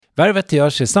Värvet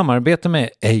görs i samarbete med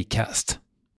Acast.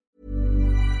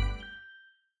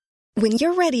 When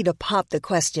you're ready to pop the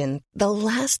question, the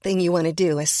last thing you want to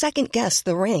do is second-guess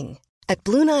the ring. At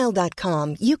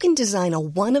BlueNile.com, you can design a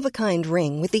one-of-a-kind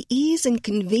ring with the ease and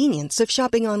convenience of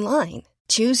shopping online.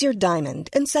 Choose your diamond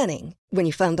and setting. When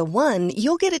you find the one,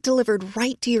 you'll get it delivered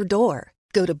right to your door.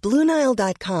 Go to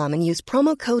BlueNile.com and use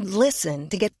promo code LISTEN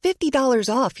to get $50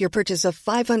 off your purchase of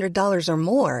 $500 or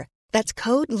more. That's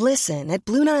code LISTEN at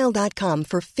BlueNile.com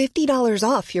for $50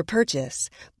 off your purchase.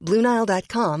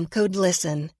 BlueNile.com, code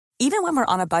LISTEN. Even when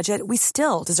we're on a budget, we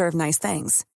still deserve nice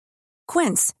things.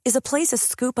 Quince is a place to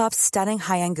scoop up stunning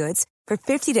high-end goods for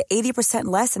 50 to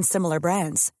 80% less than similar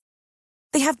brands.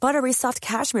 They have buttery soft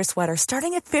cashmere sweaters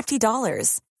starting at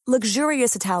 $50,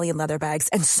 luxurious Italian leather bags,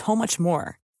 and so much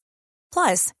more.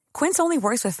 Plus, Quince only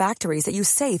works with factories that use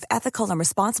safe, ethical, and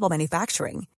responsible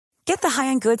manufacturing. Get the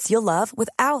high-end goods you'll love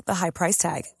without the high price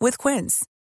tag with Quince.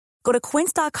 Go to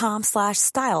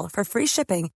quince.com/style for free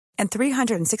shipping and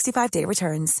 365-day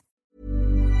returns.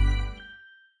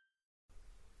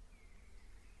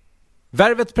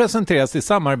 Värvet presenteras i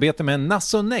samarbete med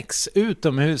Nasonex,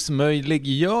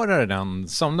 utomhusmöjliggöraren,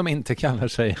 som de inte kallar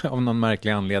sig av någon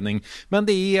märklig anledning. Men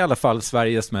det är i alla fall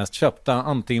Sveriges mest köpta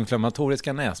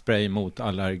antiinflammatoriska nässpray mot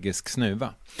allergisk snuva.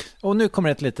 Och nu kommer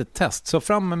ett litet test, så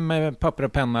fram med papper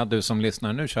och penna du som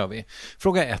lyssnar, nu kör vi.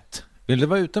 Fråga 1. Vill du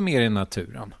vara ute mer i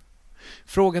naturen?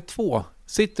 Fråga 2.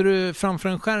 Sitter du framför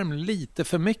en skärm lite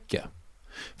för mycket?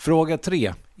 Fråga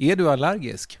 3. Är du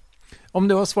allergisk? Om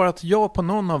du har svarat ja på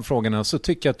någon av frågorna så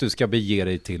tycker jag att du ska bege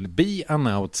dig till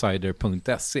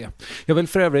beanoutsider.se. Jag vill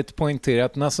för övrigt poängtera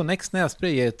att Nasonex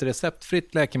nässpray är ett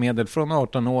receptfritt läkemedel från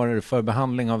 18 år för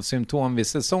behandling av symptom vid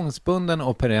säsongsbunden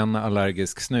och perenn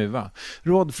allergisk snuva.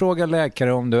 Rådfråga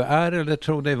läkare om du är eller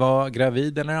tror dig vara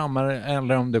gravid eller ammar,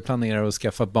 eller om du planerar att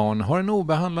skaffa barn, har en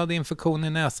obehandlad infektion i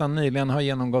näsan, nyligen har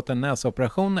genomgått en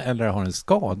näsoperation eller har en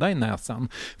skada i näsan.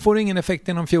 Får ingen effekt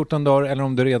inom 14 dagar eller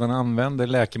om du redan använder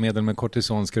läkemedel med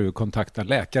kortison ska du kontakta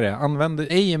läkare. Använd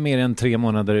ej mer än 3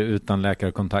 månader utan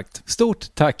läkarkontakt.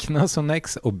 Stort tack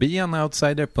Nasonex och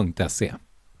beanoutsider.se.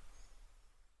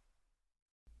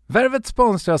 Värvet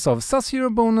sponsras av SAS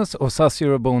Eurobonus och SAS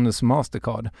Eurobonus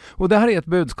Mastercard. Och det här är ett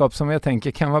budskap som jag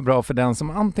tänker kan vara bra för den som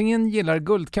antingen gillar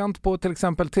guldkant på till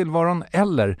exempel tillvaron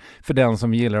eller för den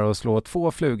som gillar att slå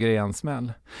 2 flugor i en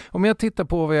smäll. Om jag tittar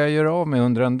på vad jag gör av med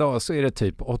under en dag så är det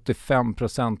typ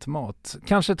 85% mat.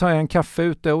 Kanske tar jag en kaffe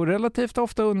ute och relativt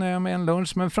ofta unnar jag mig en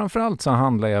lunch, men framförallt så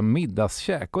handlar jag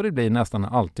middagskäk och det blir nästan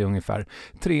alltid ungefär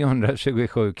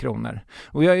 327 kronor.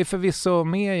 Och jag är förvisso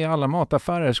med i alla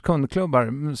mataffärers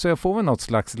kundklubbar så jag får väl något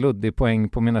slags luddig poäng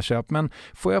på mina köp, men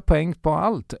får jag poäng på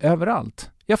allt,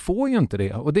 överallt? Jag får ju inte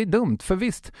det och det är dumt, för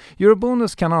visst,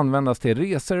 Eurobonus kan användas till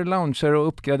resor, lounger och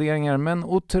uppgraderingar, men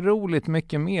otroligt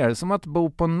mycket mer, som att bo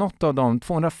på något av de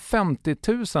 250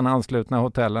 000 anslutna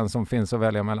hotellen som finns att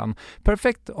välja mellan.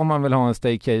 Perfekt om man vill ha en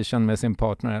staycation med sin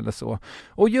partner eller så.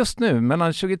 Och just nu,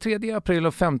 mellan 23 april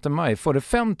och 5 maj, får du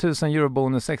 5 000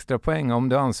 Eurobonus extra poäng om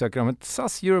du ansöker om ett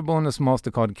SAS Eurobonus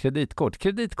Mastercard kreditkort.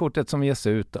 Kreditkortet som ges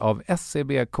ut av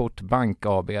SEB Kort Bank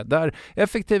AB, där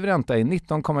effektiv ränta är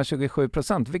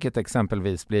 19,27%, vilket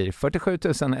exempelvis blir 47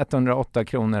 108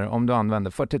 kronor om du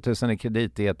använder 40 000 i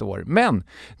kredit i ett år. Men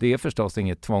det är förstås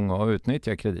inget tvång att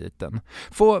utnyttja krediten.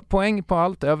 Få poäng på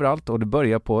allt, överallt, och du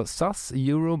börjar på SAS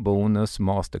Eurobonus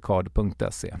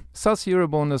Mastercard.se. SAS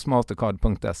Eurobonus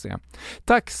Mastercard.se.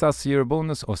 Tack SAS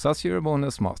Eurobonus och SAS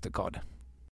Eurobonus Mastercard.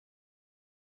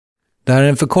 Det här är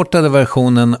den förkortade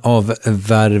versionen av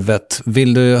Värvet.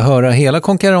 Vill du höra hela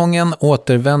konkarongen,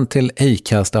 återvänd till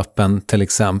Acast-appen till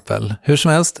exempel. Hur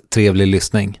som helst, trevlig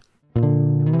lyssning.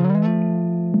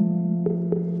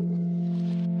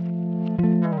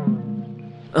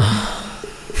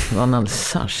 Det var en alldeles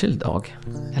särskild dag.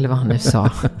 Eller vad han nu sa.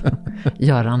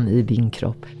 Göran i din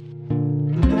kropp.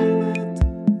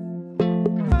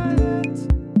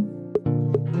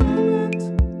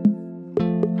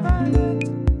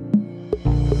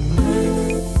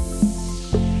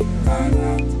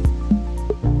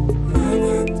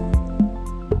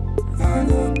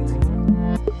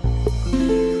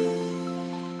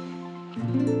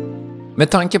 Med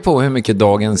tanke på hur mycket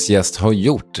dagens gäst har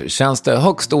gjort känns det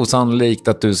högst osannolikt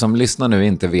att du som lyssnar nu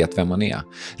inte vet vem man är.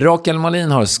 Rakel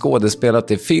Malin har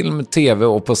skådespelat i film, tv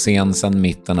och på scen sedan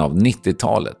mitten av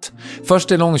 90-talet.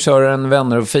 Först i Långköraren,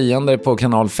 Vänner och fiender på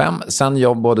Kanal 5, sen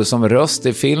jobb både som röst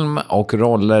i film och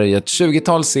roller i ett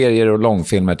 20-tal serier och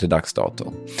långfilmer till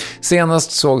dagsdato.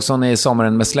 Senast sågs hon i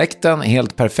Sommaren med släkten,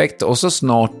 Helt perfekt, och så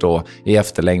snart då i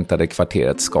efterlängtade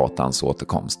Kvarteret Skatans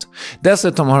återkomst.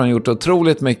 Dessutom har hon gjort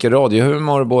otroligt mycket radio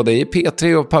humor både i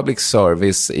P3 och public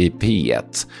service i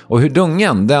P1. Och hur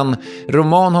Dungen, den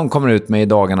roman hon kommer ut med i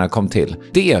dagarna, kom till,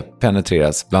 det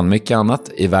penetreras bland mycket annat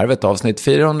i Värvet avsnitt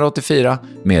 484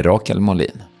 med Rakel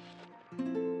Molin.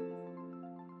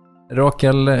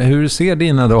 Rakel, hur ser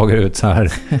dina dagar ut så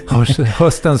här?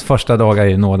 Höstens första dagar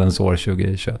i nådens år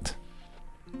 2021.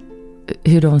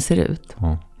 Hur de ser ut?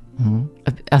 Ja.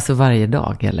 Alltså varje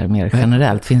dag eller mer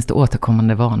generellt? Finns det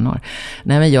återkommande vanor?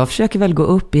 Nej, men jag försöker väl gå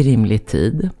upp i rimlig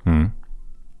tid.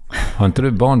 Har inte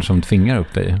du barn som tvingar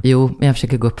upp dig? Jo, men jag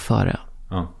försöker gå upp före.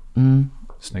 Ja.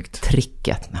 Snyggt.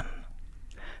 Tricket, men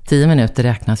 10 minuter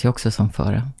räknas ju också som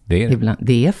före. Det är det. Ibland,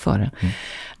 det är före.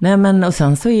 Nej, men och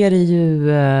sen så är det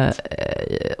ju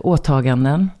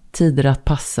åtaganden, tider att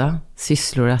passa,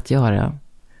 sysslor att göra,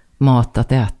 mat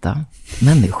att äta,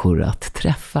 människor att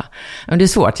träffa. Men det är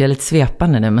svårt, jag är lite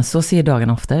svepande nu, men så ser dagen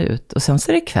ofta ut. Och sen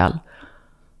så är det kväll.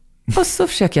 Och så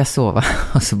försöker jag sova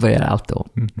och så börjar allt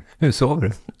om. Hur sover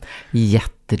du?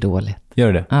 Jättedåligt.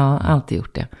 Gör det? Ja, alltid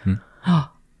gjort det. Ja.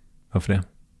 Varför det?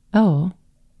 Ja.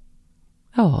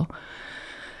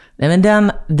 Nej,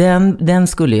 men den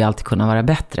skulle ju alltid kunna vara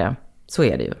bättre. Så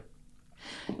är det ju.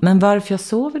 Men varför jag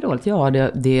sover dåligt? Ja,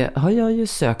 det har jag ju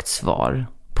sökt svar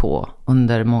på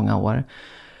under många år.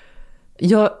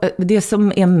 Det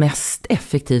som är mest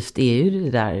effektivt är ju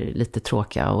det där lite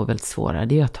tråkiga och väldigt svåra.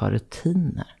 Det är att ha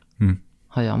rutiner.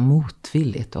 Har jag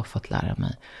motvilligt och fått lära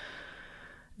mig.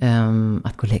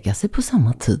 Att gå och lägga sig på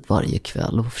samma tid varje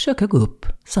kväll och försöka gå upp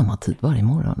samma tid varje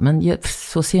morgon. Men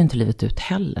så ser inte livet ut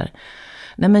heller.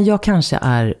 Nej, men jag kanske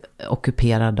är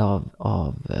ockuperad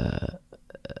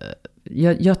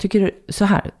jag tycker så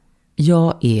här.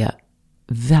 Jag är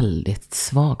väldigt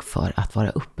svag för att vara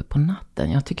uppe på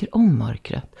natten. Jag tycker om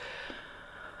mörkret.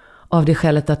 Av det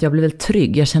skälet att jag blir väldigt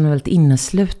trygg. Jag känner mig väldigt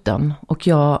innesluten. Och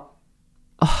jag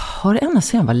har ända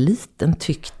sedan jag var liten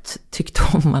tyckt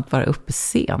om att vara uppe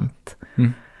sent.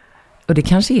 Och det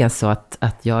kanske är så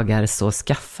att jag är så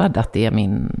skaffad att det är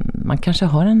man kanske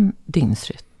har en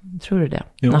dygnsrytm. Tror du det?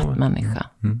 Jo. Nattmänniska.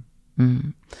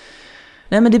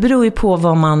 Nej, men det beror ju på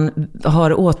vad man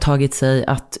har åtagit sig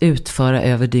att utföra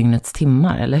över dygnets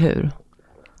timmar, eller hur?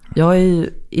 Jag har ju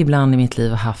ibland i mitt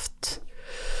liv haft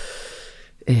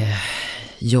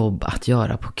jobb att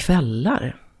göra på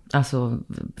kvällar. Alltså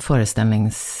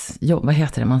föreställningsjobb, vad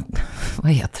heter det?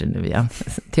 Vad heter det nu igen?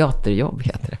 Teaterjobb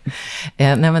heter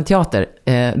det. Nej, men teater,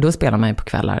 då spelar man ju på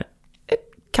kvällar.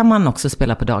 Kan man också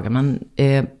spela på dagar, men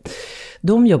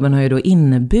de jobben har ju då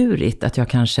inneburit att jag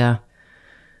kanske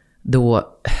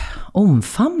då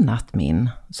omfamnat min,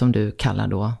 som du kallar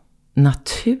då,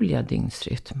 naturliga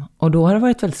dygnsrytm. Och då har det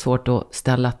varit väldigt svårt att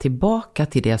ställa tillbaka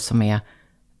till det som är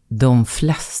de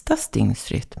flestas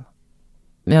dygnsrytm.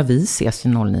 Ja, vi ses ju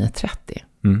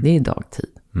 09.30. Det är dagtid.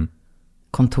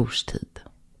 Kontorstid.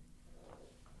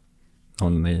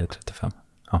 09.35.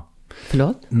 Ja.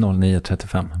 Förlåt?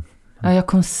 09.35. Ja, jag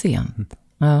kom sent.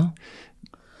 Ja.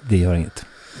 Det gör inget.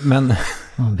 Men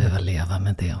man behöver leva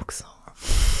med det också.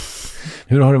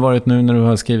 Hur har det varit nu när du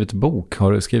har skrivit bok?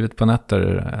 Har du skrivit på nätter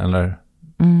eller?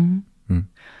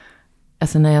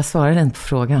 Alltså när jag svarade inte på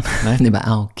frågan. Nej. Det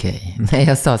var okej. Nej,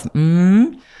 jag sa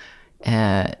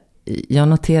jag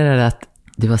noterar att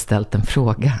du har ställt en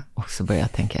fråga och så började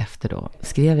jag tänka efter då.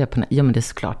 Skrev jag på nätter? Ja, men det är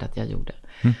såklart att jag gjorde.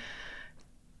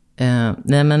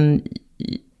 Nej, men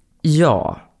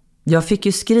ja. Jag fick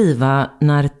ju skriva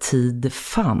när tid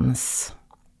fanns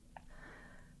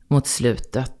mot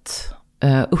slutet.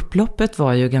 Upploppet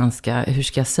var ju ganska, hur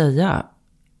ska jag säga,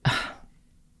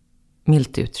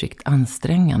 milt uttryckt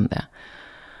ansträngande.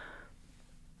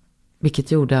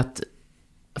 Vilket gjorde att,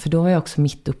 för då var jag också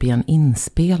mitt uppe i en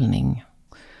inspelning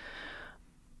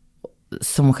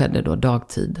som skedde då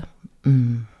dagtid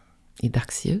i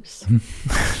dagsljus.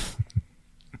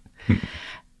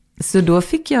 Så då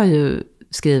fick jag ju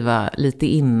skriva lite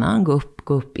innan, gå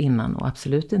upp innan och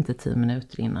absolut inte 10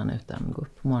 minuter innan utan gå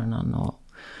upp på morgonen.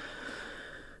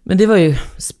 Men det var ju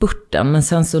spurten, men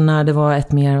sen så när det var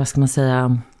ett mer, vad ska man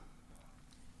säga,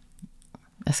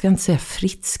 jag ska inte säga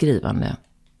fritt skrivande,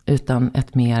 utan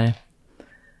ett mer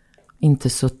inte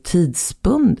så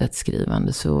tidsbundet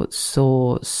skrivande,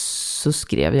 så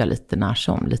skrev jag lite när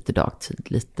som, lite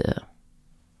dagtid,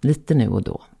 lite nu och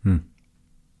då.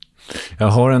 Jag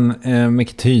har en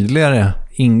mycket tydligare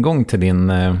ingång till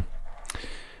din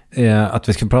att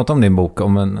vi ska prata om din bok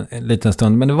om en liten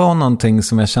stund, men det var någonting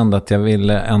som jag kände att jag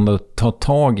ville ändå ta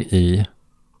tag i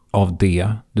av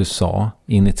det du sa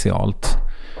initialt.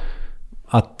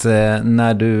 Att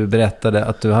när du berättade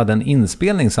att du hade en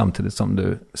inspelning samtidigt som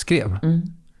du skrev.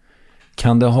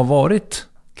 Kan det ha varit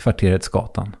Kvarterets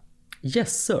Gatan?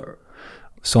 Yes sir.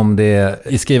 som det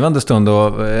i skrivande stund då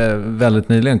väldigt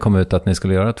nyligen kom ut att ni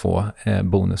skulle göra 2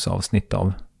 bonusavsnitt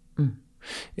av. Mm.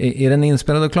 Är den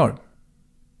inspelad och klar?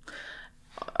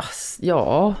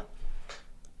 Ja.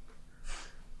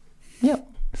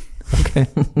 Okej.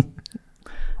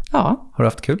 Ja. Har du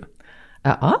haft kul?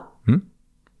 Ja. Mm.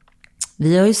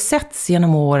 Vi har ju setts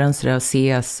genom åren så där, och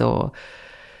ses och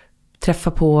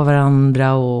träffa på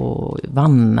varandra, och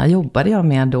Vanna jobbade jag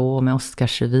med då, med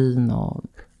Oscarsrevyn, och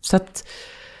så att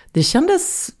det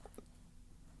kändes,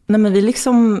 nej men vi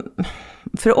liksom,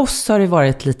 för oss har det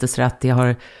varit lite så att det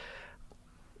har,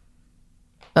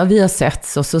 ja, vi har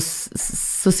setts och så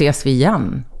ses vi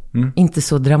igen. Mm. Inte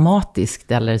så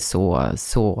dramatiskt eller så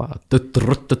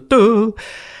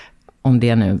om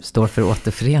det nu står för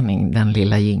återförening, den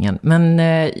lilla jingeln. Men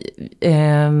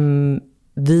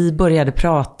vi började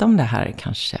prata om det här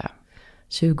kanske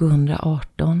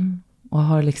 2018 och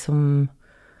har liksom,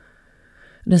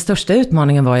 den största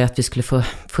utmaningen var ju att vi skulle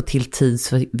få till tid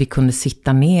så vi kunde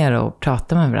sitta ner och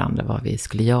prata med varandra vad vi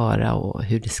skulle göra och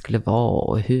hur det skulle vara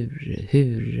och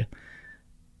hur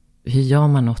gör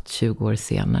man något 20 år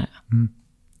senare.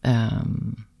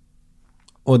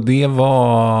 Och det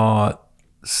var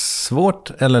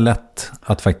svårt eller lätt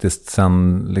att faktiskt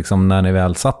sen liksom när ni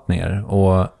väl satt ner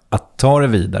och att ta det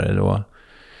vidare då,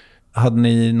 hade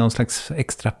ni någon slags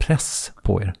extra press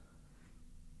på er?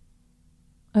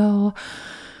 Ja,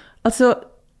 alltså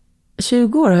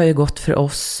 20 år har ju gått för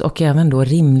oss och även då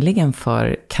rimligen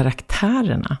för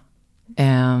karaktärerna.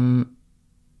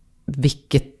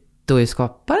 Vilket då ju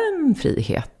skapar en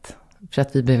frihet. För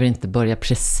att vi behöver inte börja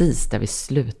precis där vi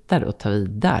slutar och ta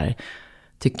vidare.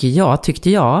 Tyckte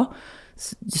jag.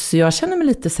 Så jag känner mig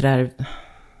lite sådär,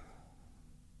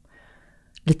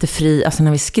 lite fri, alltså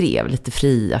när vi skrev, lite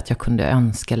fri, att jag kunde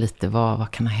önska lite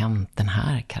vad kan ha hänt den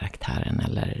här karaktären,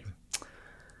 eller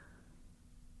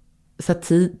så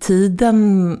att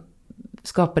tiden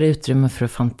skapar utrymme för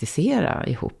att fantisera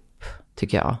ihop,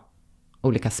 tycker jag,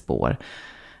 olika spår.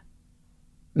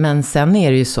 Men sen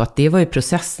är det ju så att det var ju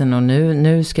processen, och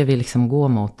nu ska vi liksom gå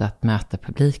mot att möta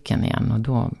publiken igen, och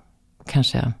då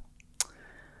kanske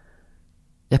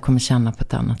jag kommer känna på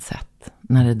ett annat sätt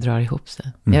när det drar ihop sig.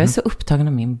 Mm-hmm. Jag är så upptagen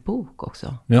av min bok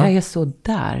också. Ja. Jag är så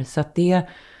där, så att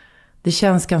det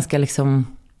känns ganska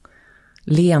liksom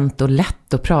lent och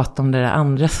lätt att prata om det där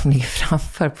andra som ligger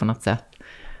framför på något sätt.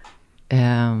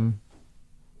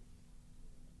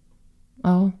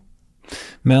 Ja.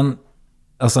 Men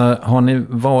alltså, har ni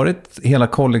varit hela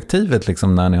kollektivet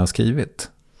liksom när ni har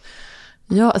skrivit?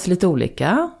 Ja, alltså lite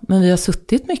olika. Men vi har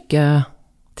suttit mycket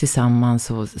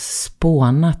tillsammans och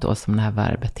spånat då, som det här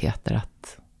verbet heter,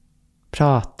 att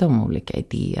prata om olika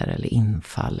idéer eller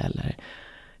infall, eller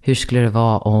hur skulle det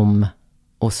vara om,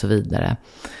 och så vidare.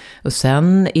 Och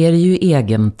sen är det ju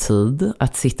egen tid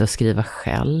att sitta och skriva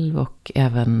själv, och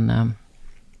även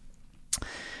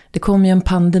det kom ju en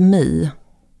pandemi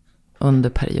under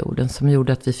perioden som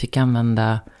gjorde att vi fick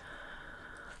använda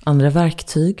andra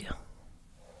verktyg,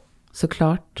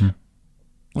 såklart.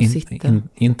 Och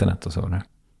internet och så där.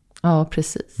 Ja,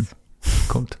 precis.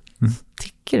 Coolt.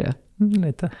 Tycker du?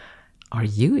 Lite. Are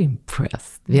you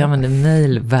impressed? Vi använder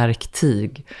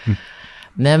mejlverktyg.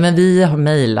 Nej, men vi har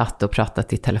mejlat och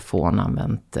pratat i telefon,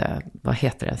 använt, vad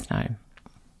heter det, sån här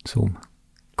Zoom.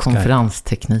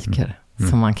 Konferenstekniker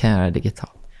som man kan göra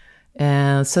digitalt.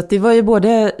 Så att det var ju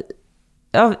både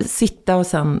sitta och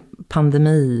sen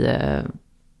pandemi,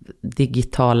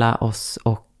 digitala oss,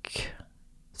 och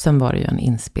sen var det ju en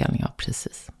inspelning av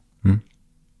precis.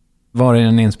 Var är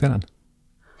den inspelad?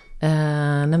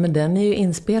 Nej, men den är ju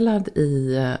inspelad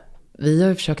vi har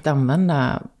ju försökt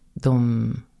använda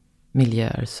de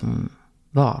miljöer som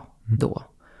var då.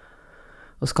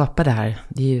 Och skapa det här,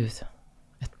 det är ju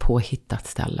ett påhittat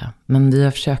ställe. Men vi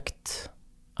har försökt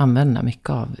använda mycket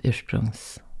av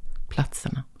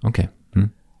ursprungsplatserna. Okej.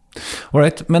 All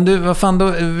right. Men du, vad fan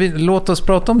då, låt oss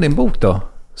prata om din bok då.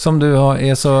 Som du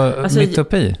är så mitt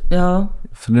uppe i. Ja.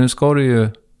 För nu ska du ju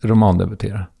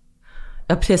romandebutera.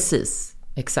 Ja, precis.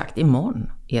 Exakt.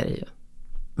 Imorgon är det ju.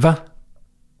 Va?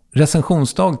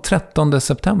 Recensionsdag 13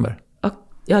 september.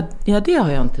 Ja, det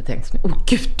har jag inte tänkt.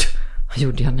 Gud, vad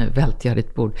gjorde jag nu? Välte jag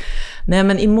ditt bord. Nej,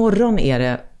 men imorgon är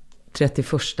det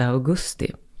 31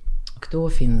 augusti. Och då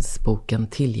finns boken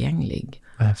tillgänglig.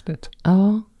 Vad häftigt.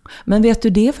 Ja. Men vet du,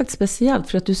 det är faktiskt speciellt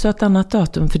för att du sa ett annat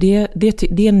datum. För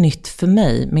det är nytt för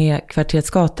mig. Med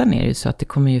Kvartersgatan är det ju så att det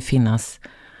kommer ju finnas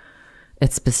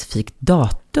ett specifikt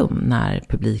datum när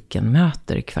publiken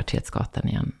möter Kvartersgatan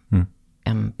igen.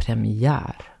 En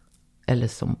premiär. Eller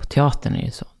som på teatern är det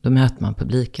ju så. Då möter man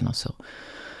publiken och så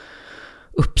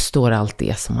uppstår allt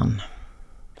det som man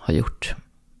har gjort.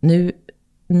 Nu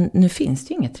nu finns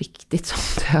det ju inget riktigt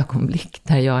sånt ögonblick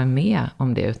där jag är med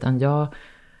om det. Utan jag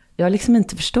har liksom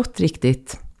inte förstått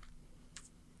riktigt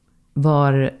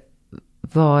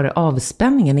var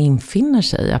avspänningen infinner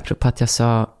sig. Apropå att jag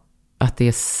sa att jag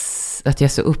är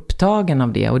så upptagen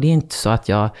av det. Och det är inte så att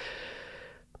jag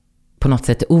på något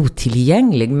sätt är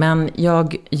otillgänglig. Men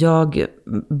jag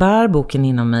bär boken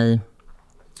inom mig.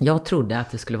 Jag trodde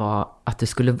att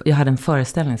jag hade en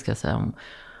föreställning, ska jag säga, om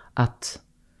att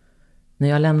när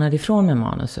jag lämnade ifrån mig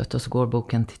manuset och så går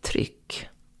boken till tryck,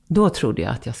 då trodde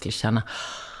jag att jag skulle känna,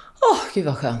 gud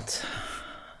vad skönt.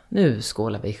 Nu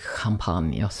skålar vi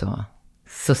champagne och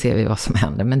så ser vi vad som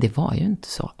händer. Men det var ju inte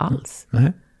så alls.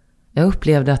 Nej. Jag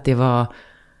upplevde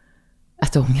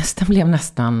att ångesten blev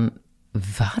nästan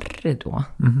värre då.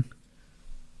 Mm.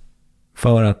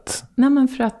 För att? Nej, men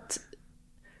för att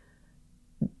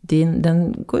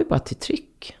den går ju bara till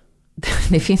tryck.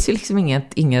 Det finns ju liksom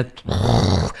inget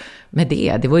med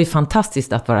det. Det var ju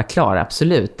fantastiskt att vara klar,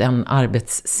 absolut. En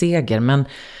arbetsseger. Men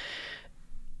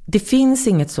det finns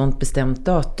inget sånt bestämt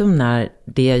datum när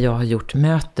det jag har gjort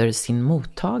möter sin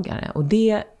mottagare. Och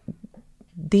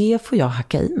det får jag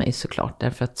hacka i mig såklart.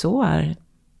 Därför att så är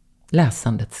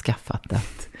läsandet skaffat.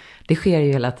 Att det sker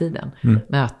ju hela tiden.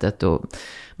 Mötet, och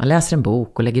man läser en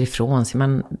bok och lägger ifrån sig.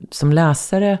 Men som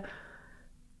läsare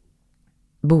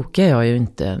bokar jag ju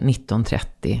inte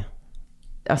 1930.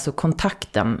 Alltså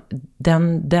kontakten,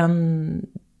 den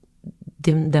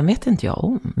vet inte jag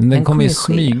om. Den kommer ju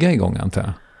smyga igång, antar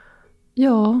jag.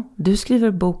 Ja, du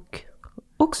skriver bok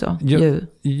också.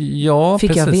 Ja, Fick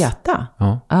precis. jag veta?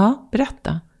 Ja,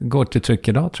 berätta. Går till tryck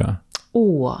idag, tror jag.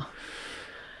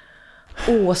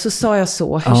 Så sa jag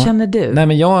så. Hur känner du? Nej,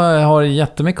 men jag har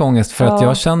jättemycket ångest för att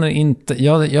jag känner inte...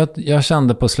 Jag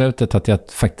kände på slutet att jag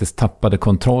faktiskt tappade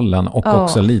kontrollen och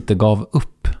också lite gav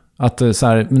upp. Att så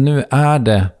här, nu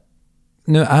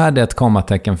är det ett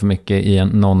kommatecken för mycket i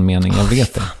någon mening, jag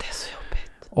vet det. Det är så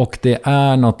jobbigt. Och det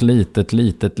är något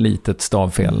litet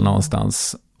stavfel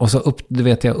någonstans. Och så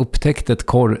jag upptäckte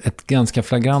ett ganska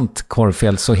flagrant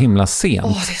korrfel så himla sent.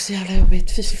 Det är så jävla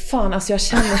jobbigt. Fy fan, alltså jag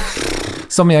känner...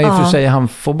 Som jag i och för sig hann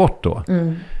få bort då.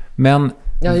 Men...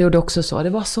 Jag gjorde också så. Det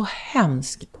var så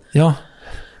hemskt. Ja.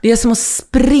 Det är som att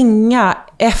springa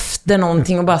efter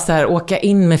någonting och bara så här åka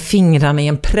in med fingrarna i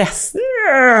en press.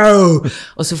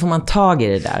 Och så får man tag i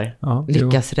det där.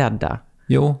 Lyckas rädda.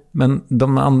 Jo, men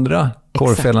de andra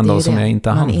korfelen då som jag inte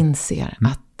hann. Man inser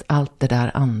att allt det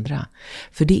där andra.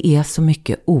 För det är så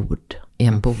mycket ord i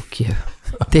en bok ju.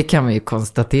 Det kan man ju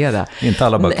konstatera. Inte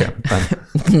alla böcker.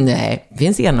 Nej, det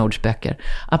finns enordsböcker.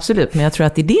 Absolut, men jag tror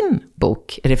att i din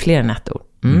bok är det fler än ett ord.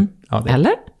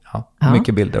 Eller? Ja,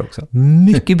 mycket bilder också.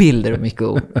 Mycket bilder och mycket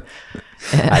ord.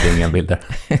 Nej, det är inga bilder.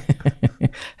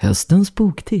 Höstens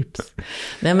boktips.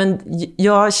 Nej, men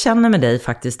jag känner med dig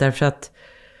faktiskt därför att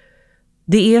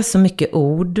det är så mycket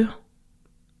ord.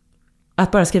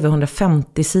 Att bara skriva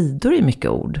 150 sidor är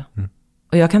mycket ord.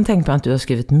 Och jag kan tänka på att du har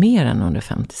skrivit mer än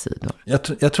 150 sidor.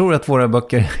 Jag tror att våra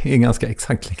böcker är ganska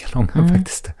exakt lika långa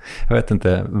faktiskt. Jag vet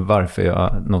inte varför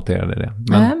jag noterade det.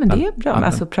 Men det är bra.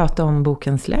 Alltså prata om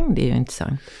bokens längd är ju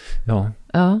intressant.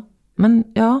 Ja.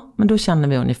 Men då känner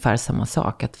vi ungefär samma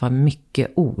sak. Att det var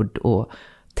mycket ord och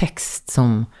text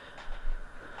som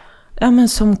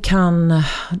kan...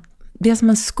 Det är som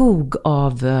en skog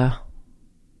av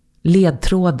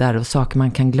ledtrådar och saker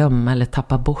man kan glömma eller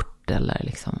tappa bort eller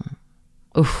liksom...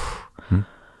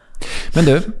 Men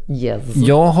du, yes.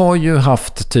 Jag har ju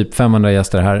haft typ 500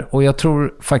 gäster här och jag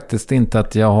tror faktiskt inte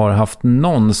att jag har haft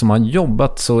någon som har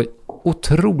jobbat så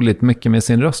otroligt mycket med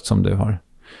sin röst som du har.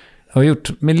 Jag har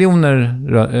gjort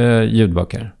miljoner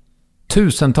ljudböcker,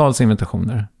 tusentals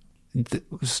invitationer,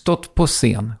 stått på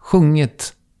scen,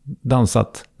 sjungit,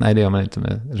 dansat, nej det gör man inte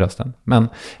med rösten, men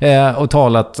och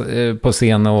talat på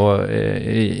scen och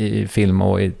i film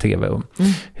och i tv.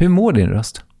 Hur mår din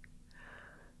röst?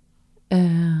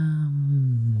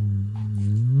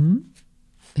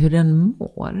 Hur den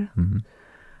mår?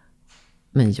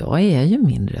 Men jag är ju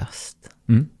min röst.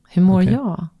 Hur mår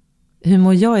jag? Hur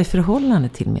mår jag i förhållande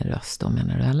till min röst då,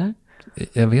 menar du, eller?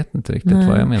 Jag vet inte riktigt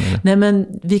vad jag menar. Nej,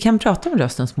 men vi kan prata om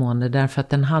röstens mående därför att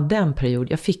den hade en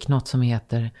period. Jag fick något som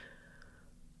heter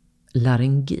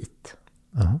laryngit.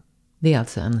 Det är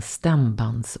alltså en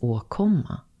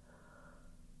stämbandsåkomma.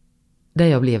 Där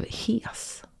jag blev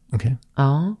hes. Okej.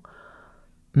 Ja.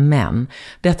 Men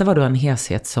detta var då en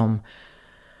heshet som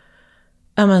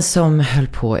höll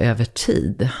på över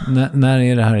tid. När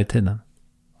är det här i tiden?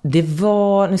 Det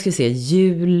var, nu ska vi se,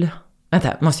 jul.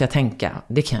 Vänta, måste jag tänka.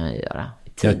 Det kan jag göra.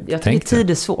 Jag tycker tid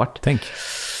är svårt. Tänk.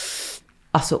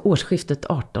 Alltså årsskiftet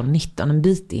 18-19, en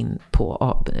bit in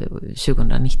på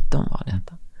 2019 var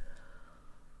detta.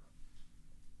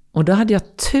 Och då hade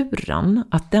jag turen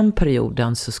att den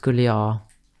perioden så skulle jag...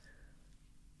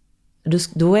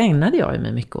 Då ägnade jag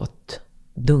mig mycket åt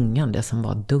dungan, det som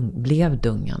var blev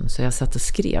dungan. Så jag satt och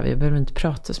skrev, jag behövde inte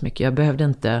prata så mycket. Jag behövde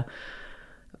inte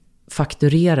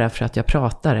fakturera för att jag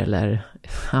pratar eller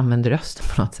använder rösten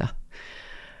på något sätt.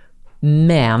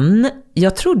 Men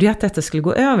jag trodde ju att detta skulle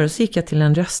gå över, och så gick jag till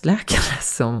en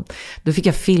röstläkare då fick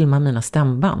jag filma mina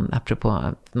stämband,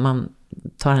 apropå man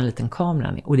tar en liten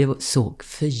kamera och det såg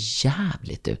för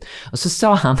jävligt ut. Och så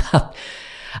sa han att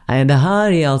det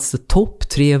här är alltså topp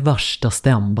 3 värsta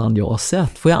stämband jag har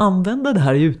sett. Får jag använda det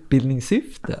här i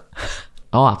utbildningssyfte?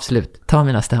 Ja, absolut. Ta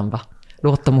mina stämband.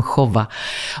 Låt dem showa.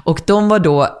 Och de var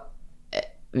då...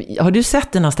 Har du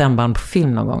sett dina stämband på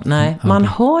film någon gång? Nej, man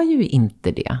har ju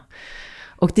inte det.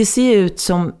 Och det ser ut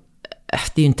som...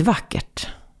 Det är ju inte vackert.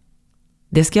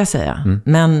 Det ska jag säga.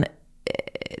 Men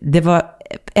det var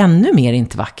ännu mer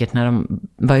inte vackert när de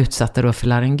var utsatta då för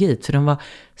laryngit. För de var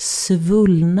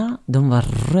svullna, de var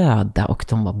röda och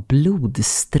de var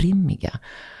blodstrimmiga.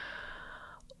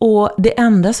 Och det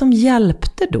enda som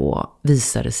hjälpte då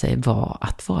visade sig var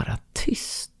att vara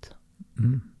tyst.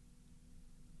 Mm.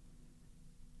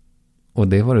 Och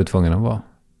det var du tvungen att vara.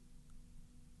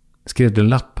 Skrev du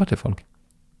lappar till folk?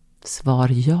 Svar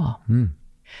ja.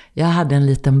 Jag hade en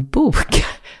liten bok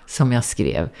som jag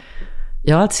skrev.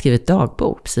 Jag har alltid skrivit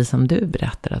dagbok, precis som du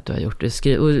berättade att du har gjort.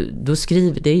 Då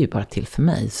skriver det är ju bara till för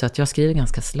mig, så att jag skriver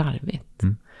ganska slarvigt.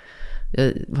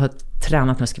 Jag har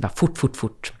tränat med att skriva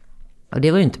fort. Och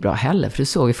det var ju inte bra heller, för det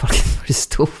såg ju folk vad det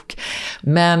stod.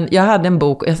 Men jag hade en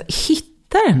bok, och jag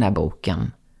hittade den där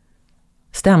boken.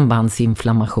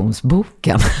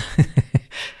 Stämbandsinflammationsboken.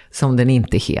 Som den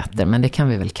inte heter, men det kan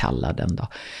vi väl kalla den då.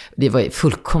 Det var ju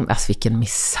fullkomligt, alltså vilken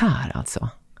misär alltså.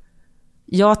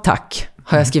 Ja tack,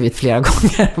 har jag skrivit flera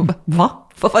gånger. Va?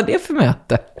 Vad var det för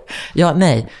möte? Ja,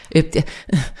 nej.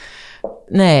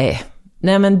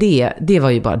 Nej, men det var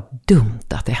ju bara dumt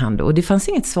att det hände. Och det fanns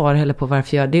inget svar heller på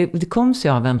varför jag... Det kom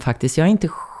sig av en faktiskt. Jag är inte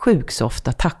sjuk så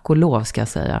ofta, tack och lov ska jag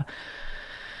säga.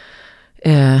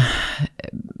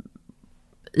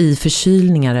 I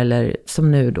förkylningar eller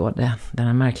som nu då, den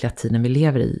här märkliga tiden vi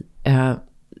lever i.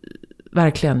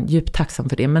 Verkligen djupt tacksam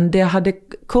för det. Men det hade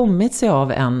kommit sig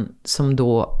av en som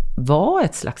då var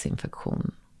ett slags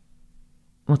infektion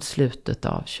mot slutet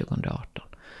av 2018.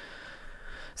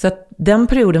 Så att den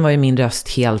perioden var ju min röst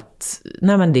helt...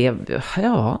 Nej men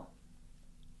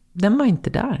den var inte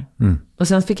där. Och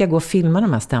sen fick jag gå och filma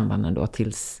de här stämbanden då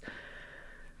tills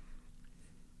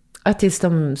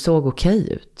de såg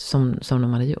okej ut som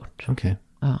de hade gjort. Okej.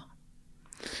 Ja.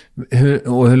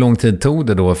 Hur lång tid tog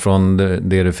det då från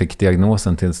det du fick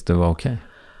diagnosen tills det var okej?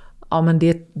 Ja, men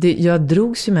jag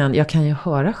drogs ju med jag kan ju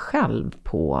höra själv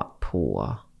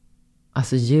på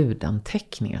alltså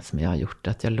ljudanteckningar som jag har gjort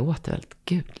att jag låter väldigt,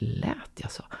 gud lät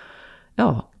jag så.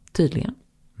 Ja, tydligen.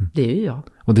 Det är ju jag.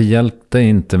 Och det hjälpte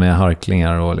inte med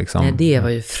harklingar och liksom... Nej, det var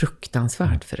ju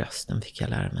fruktansvärt för rösten, fick jag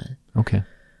lära mig. Okej.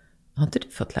 Har inte du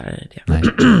fått lära dig det? Nej.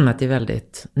 Att det är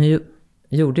väldigt... Nu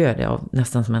gjorde jag det av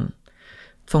nästan som en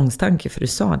tvångstanke, för du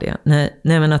sa det. Nej,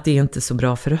 men att det är inte så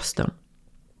bra för rösten.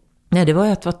 Nej, det var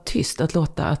ju att vara tyst, att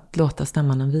låta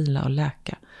stämman vila och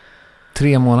läka.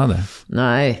 3 månader?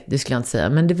 Nej, det skulle jag inte säga.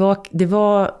 Men det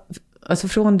var alltså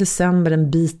från december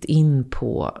en bit in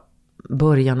på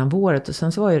början av året. Och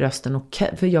sen så var ju rösten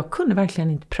okej. För jag kunde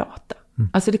verkligen inte prata.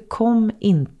 Alltså det kom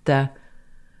inte...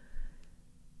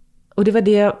 Och det var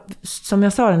det som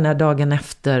jag sa den där dagen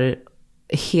efter,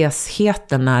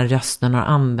 hesheten när rösten har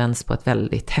använts på ett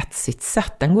väldigt hetsigt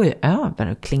sätt. Den går ju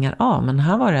över och klingar av. Men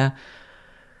här var det...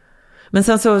 Men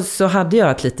sen så hade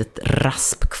jag ett litet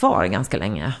rasp kvar ganska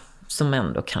länge. Som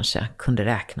ändå kanske kunde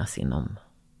räknas inom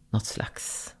något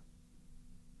slags...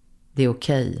 Det är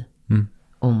okej.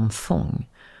 Omfång.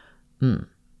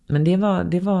 Men det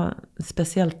var en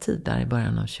speciell tid där i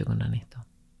början av 2019.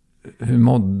 Hur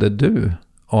mådde du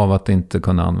av att inte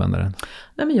kunna använda den?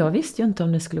 Nej, men jag visste ju inte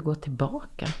om det skulle gå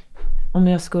tillbaka. Om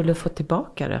jag skulle få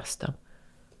tillbaka rösten.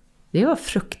 Det var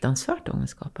fruktansvärt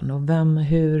ångestskapande. Och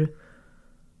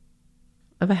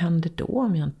vad händer då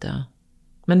om jag inte...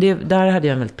 Men där hade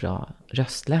jag en väldigt bra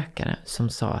röstläkare som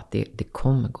sa att det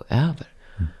kommer gå över.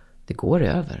 Det går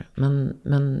över.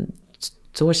 Men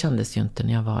så kändes ju inte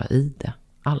när jag var i det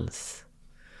alls.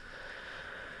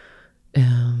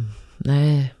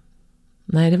 Nej,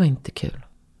 det var inte kul.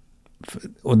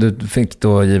 Och du fick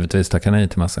då givetvis tacka nej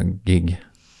till massa gig?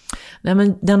 Nej,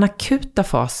 men den akuta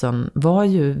fasen var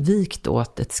ju vikt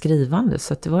åt ett skrivande.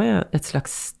 Så att det var ju ett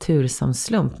slags tursam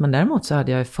slump. Men däremot så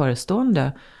hade jag ju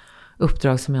förestående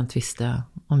uppdrag som jag inte visste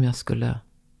om jag skulle...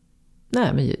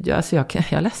 Nej, men jag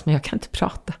är ledsen, men jag kan inte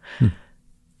prata.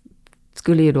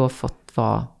 skulle ju då fått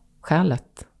vara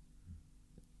skälet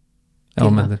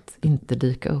till att inte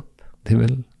dyka upp. Det är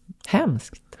väl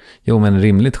hemskt. Jo, men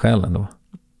rimligt skäl ändå.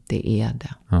 Det är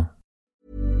det. Ja.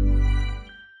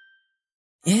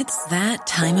 It's that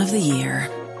time of the year.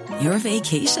 Your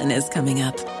vacation is coming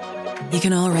up. You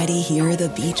can already hear the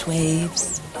beach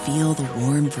waves, feel the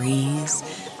warm breeze,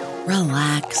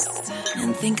 relax,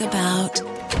 and think about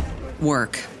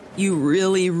work. You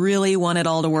really, really want it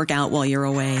all to work out while you're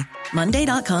away.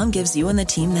 Monday.com gives you and the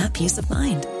team that peace of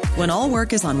mind. When all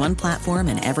work is on one platform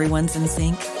and everyone's in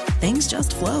sync, things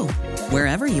just flow.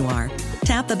 Wherever you are,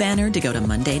 tap the banner to go to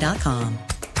Monday.com.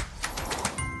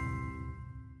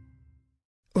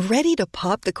 Ready to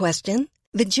pop the question?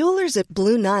 The jewelers at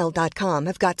BlueNile.com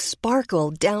have got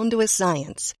sparkle down to a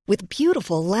science with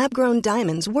beautiful lab-grown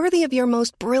diamonds worthy of your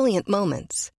most brilliant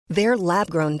moments. Their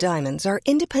lab-grown diamonds are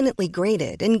independently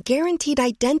graded and guaranteed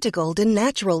identical to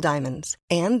natural diamonds,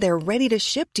 and they're ready to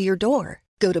ship to your door.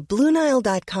 Go to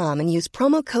BlueNile.com and use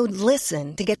promo code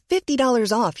LISTEN to get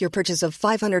 $50 off your purchase of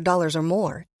 $500 or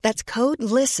more. That's code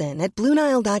LISTEN at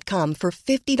BlueNile.com for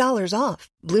 $50 off.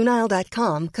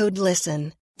 BlueNile.com, code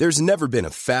LISTEN. There's never been a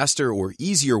faster or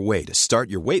easier way to start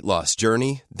your weight loss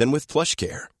journey than with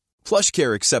PlushCare.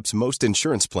 PlushCare accepts most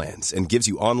insurance plans and gives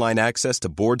you online access to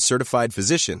board-certified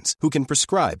physicians who can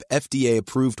prescribe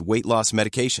FDA-approved weight loss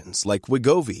medications like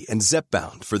Wegovy and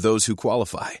Zepbound for those who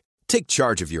qualify. Take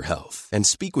charge of your health and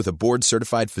speak with a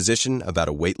board-certified physician about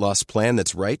a weight loss plan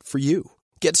that's right for you.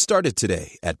 Get started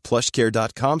today at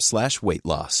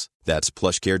plushcare.com/weightloss. That's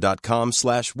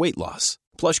plushcare.com/weightloss.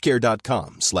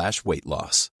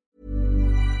 plushcare.com/weightloss.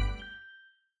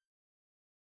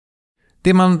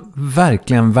 Det man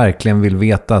verkligen vill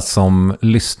veta som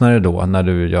lyssnare då när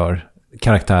du gör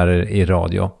karaktärer i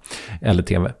radio eller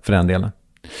tv för den delen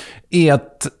är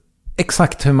att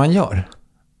exakt hur man gör.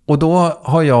 Och då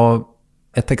har jag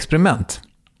ett experiment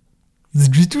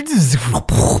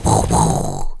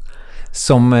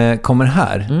som kommer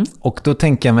här. Och då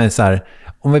tänker jag mig så här,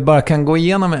 om vi bara kan gå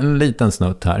igenom en liten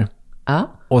snutt här.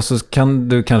 Och så kan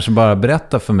du kanske bara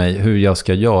berätta för mig hur jag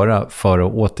ska göra för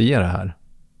att återge det här.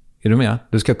 Är du med?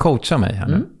 Du ska coacha mig här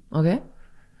nu. Okej.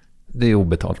 Det är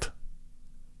obetalt.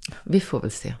 Vi får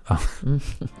väl se. Ja.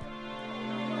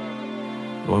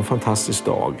 Det var en fantastisk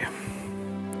dag.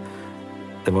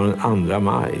 Det var den 2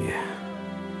 maj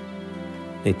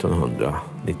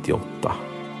 1998.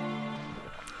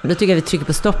 Då tycker jag vi trycker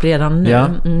på stopp redan nu. Ja.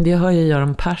 Vi har ju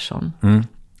Göran Persson.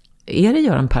 Är det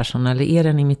Göran Persson eller är det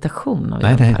en imitation av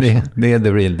Nej, Göran Persson? det är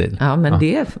the real deal. Ja, men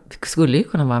det skulle ju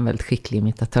kunna vara en väldigt skicklig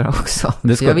imitatör också.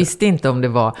 Så jag visste inte om det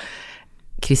var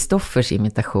Kristoffers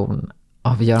imitation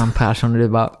av Göran Persson och du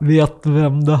bara, vet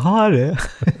vem det här är?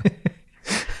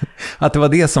 Att det var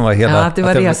det som var hela... Ja, att det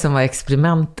var det som var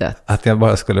experimentet. Att jag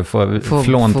bara skulle få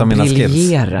flånta mina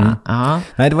skills. Ja.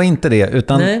 Nej, det var inte det.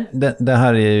 Utan det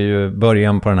här är ju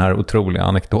början på den här otroliga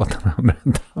anekdoten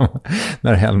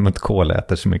när Helmut Kohl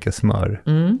äter så mycket smör.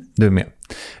 Du är med.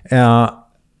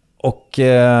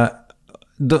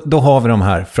 Då har vi de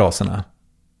här fraserna.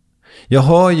 Jag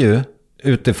hör ju,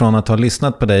 utifrån att ha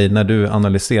lyssnat på dig när du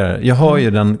analyserar, jag hör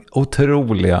ju den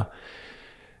otroliga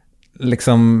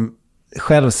liksom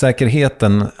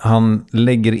självsäkerheten han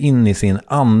lägger in i sin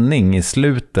andning i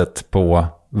slutet på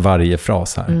varje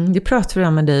fras här. Det pratar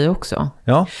jag med dig också.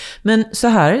 Ja. Men så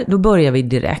här, då börjar vi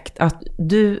direkt. Att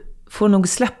du får nog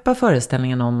släppa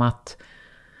föreställningen om att...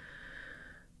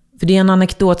 För det är en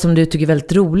anekdot som du tycker är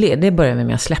väldigt rolig. Det börjar vi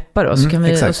med att släppa då. Och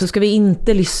så ska vi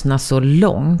inte lyssna så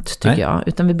långt, tycker jag.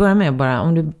 Utan vi börjar med bara,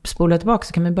 om du spolar tillbaka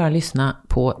så kan vi bara lyssna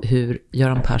på hur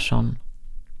Göran Persson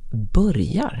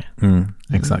börjar.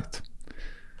 Exakt.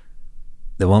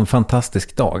 Det var en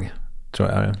fantastisk dag, tror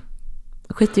jag.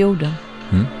 Skit i orden.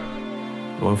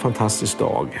 Det var en fantastisk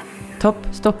dag.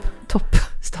 Stopp.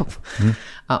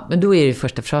 Ja, men då är det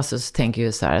första frasen, så tänker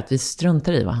jag så här att vi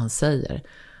struntar i vad han säger.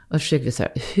 Och försöker vi så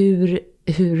här,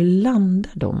 hur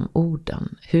landar de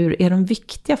orden? Hur är de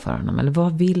viktiga för honom? Eller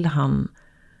vad vill han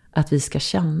att vi ska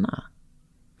känna?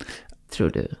 Tror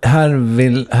du? Det här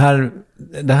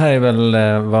är väl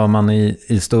vad man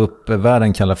i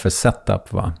stå-upp-världen kallar för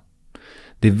setup, va?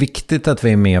 Det är viktigt att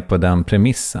vi är med på den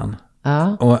premissen.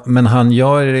 Ja. Men han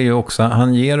gör det ju också,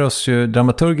 han ger oss ju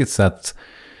dramaturgiskt sett,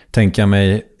 tänker jag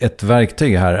mig, ett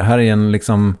verktyg här. Här är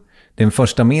det är en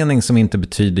första mening som inte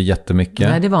betyder jättemycket.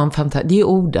 Nej, det är ju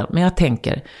orden. Men jag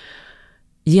tänker,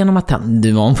 genom att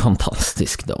det var en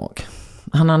fantastisk dag.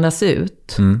 Han andas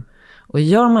ut. Och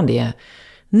gör man det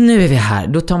Nu är vi här.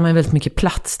 Då tar man väldigt mycket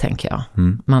plats, tänker jag.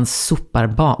 Man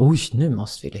sopar oj, nu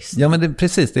måste vi lyssna. Ja, men det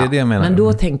är det jag menar. Men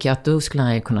då tänker jag att då skulle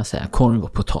han ju kunna säga korv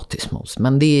och potatismos.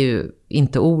 Men det är ju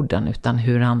inte orden utan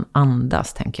hur han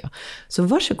andas, tänker jag. Så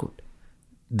varsågod.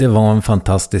 Det var en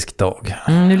fantastisk dag.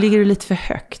 Nu ligger du lite för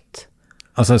högt.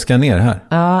 Alltså, ska jag ner här?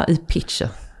 Ja, i pitchen.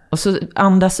 Och så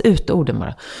andas ut orden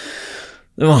bara.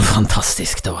 Det var en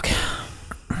fantastisk dag.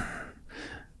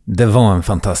 Det var en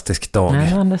fantastisk dag.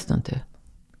 Nej, andas du inte ut.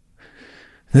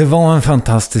 Det var en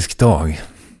fantastisk dag.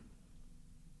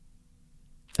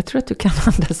 Jag tror att du kan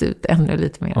andas ut ännu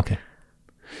lite mer. Okej.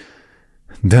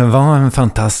 Det var en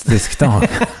fantastisk dag.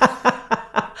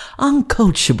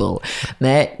 Uncoachable.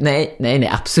 Nej,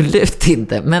 absolut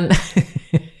inte. Men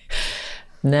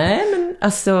nej, men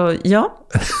alltså, ja.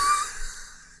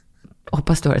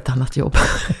 Hoppas du har ett annat jobb.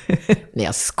 Nej,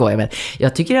 jag skojar med.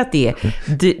 Jag tycker att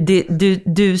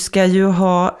du ska ju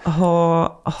ha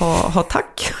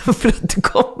tack för att du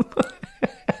kom.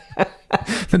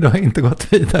 Men du har inte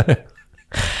gått vidare.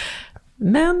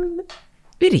 Men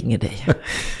vi ringer dig.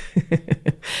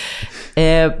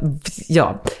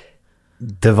 Ja.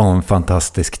 Det var en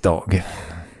fantastisk dag.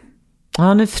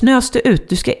 Ja, nu fnös du ut.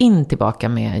 Du ska in tillbaka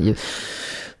med ju.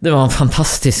 Det var en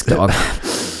fantastisk dag.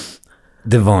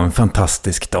 Det var en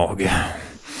fantastisk dag.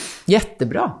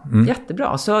 Jättebra,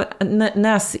 jättebra. Så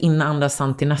näs in, andas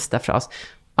han till nästa fras.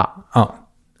 Ja.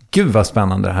 Gud vad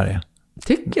spännande det här är.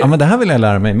 Tycker du? Ja, men det här vill jag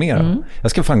lära mig mer om.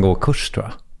 Jag ska fan gå kurs, tror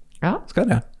jag. Ja. Ska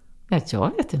det? Ja,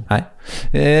 jag vet inte.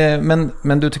 Nej.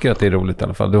 Men du tycker att det är roligt i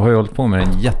alla fall. Du har ju hållit på med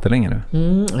det jättelänge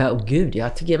nu. Gud,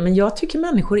 jag tycker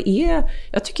människor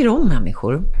jag tycker om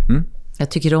människor.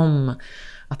 Jag tycker om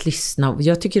att lyssna.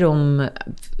 Jag tycker om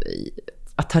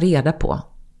att ta reda på.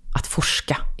 Att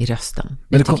forska i rösten.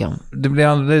 Du blir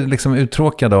aldrig liksom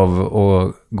uttråkad av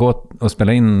att gå och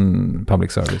spela in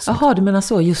public service? Jaha, du menar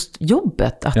så. Just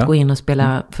jobbet. Att gå in och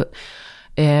spela...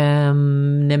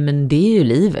 nej, men det är ju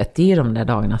livet. Det är de där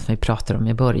dagarna som vi pratade om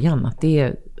i början. Att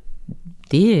det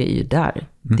är ju där.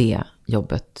 Det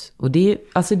jobbet. Och det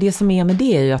som är med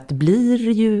det är ju att det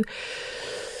blir ju...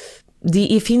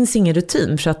 Det finns ingen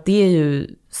rutin. För att det är ju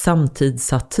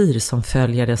samtidssatir som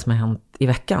följer det som har hänt i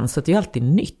veckan. Så det är ju alltid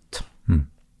nytt.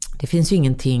 Det finns ju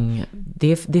ingenting...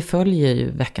 Det följer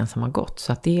ju veckan som har gått.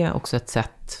 Så att det är också ett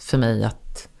sätt för mig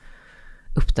att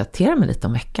uppdatera mig lite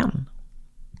om veckan.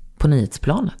 På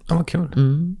nyhetsplanet. Ja, vad kul.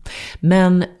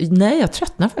 Men nej, jag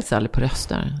tröttnar faktiskt aldrig på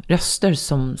röster. Röster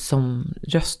som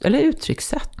röst, eller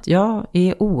uttryckssätt. Jag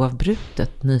är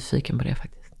oavbrutet nyfiken på det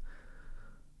faktiskt.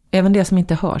 Även det som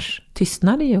inte hörs.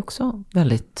 Tystnad är ju också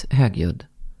väldigt högljudd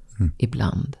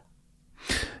ibland.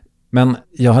 Men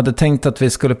jag hade tänkt att vi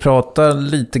skulle prata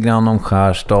lite grann om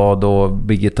Skärstad och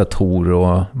Birgitta Thor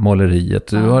och måleriet.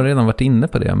 Du har redan varit inne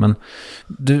på det, men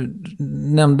du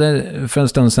nämnde för en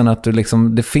stund sedan att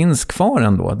det finns kvar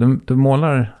ändå. Du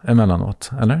målar emellanåt,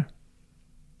 eller?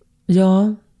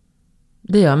 Ja,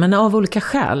 det gör jag. Men av olika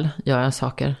skäl gör jag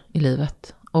saker i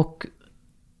livet. Och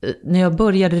när jag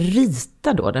började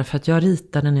rita då, därför att jag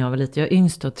ritade när jag var liten. Jag är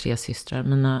yngst av 3 systrar.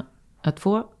 Mina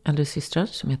 2 äldre systrar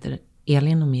som heter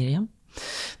Elin och Miriam.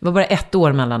 Det var bara 1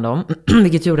 år mellan dem,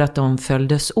 vilket gjorde att de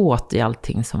följdes åt i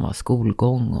allting som var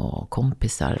skolgång och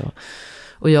kompisar.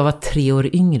 Och jag var 3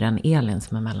 år yngre än Elin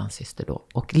som är mellansyster då.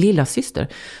 Och lilla syster.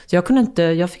 Så jag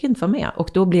fick inte vara med. Och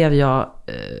då blev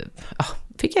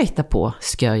fick jag hitta på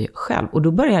sköj själv. Och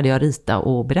då började jag rita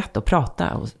och berätta och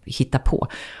prata och hitta på.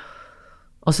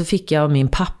 Och så fick jag min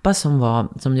pappa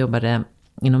som jobbade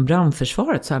inom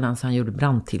brandförsvaret, så hade han gjorde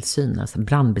brandtillsyn, alltså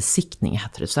brandbesiktning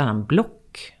hette det. Så hade han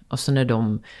block. Och så när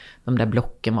de där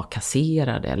blocken var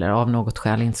kasserade eller av något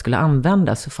skäl inte skulle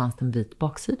användas, så fanns det en vit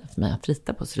baksida för mig att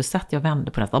rita på. Så då satt jag och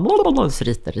vände på det. Så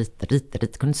rita,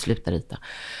 kunde inte sluta rita.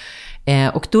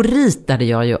 Och då ritade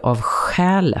jag ju av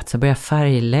skälet. Så började jag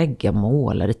färglägga,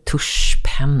 målade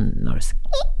tuschpennor.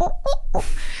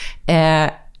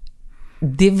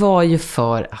 Det var ju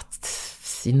för att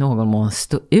i någon mån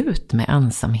stå ut med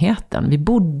ensamheten. Vi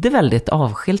bodde väldigt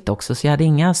avskilt också, så jag hade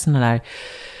inga såna där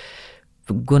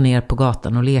gå ner på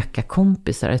gatan och leka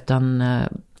kompisar, utan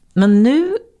men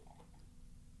nu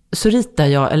så ritar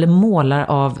jag eller målar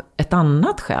av ett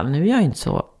annat skäl. Nu är jag inte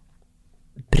så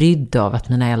brydd av att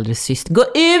mina äldre syster gå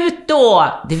ut då!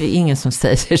 Det är ingen som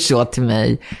säger så till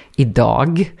mig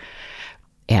idag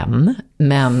än,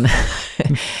 men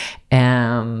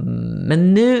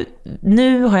men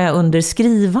nu har jag under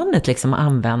skrivandet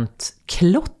använt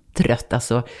klottret,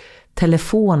 alltså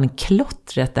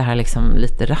telefonklottret, det här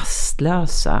lite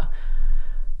rastlösa,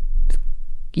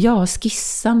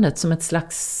 skissandet som ett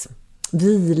slags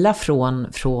vila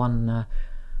från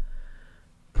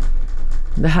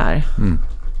det här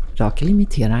Rakel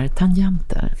imiterar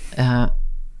tangenter.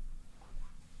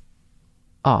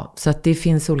 Ja, så att det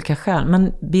finns olika skäl.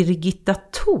 Men Birgitta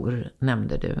Thor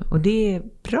nämnde du. Och det är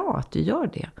bra att du gör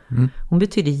det. Hon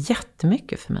betyder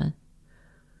jättemycket för mig.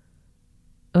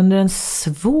 Under en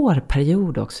svår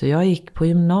period också. Jag gick på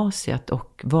gymnasiet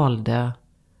och valde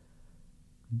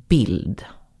bild.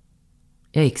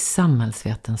 Jag gick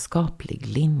samhällsvetenskaplig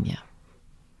linje.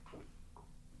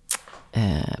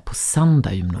 På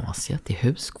Sanda gymnasiet i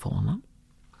Huskvarna.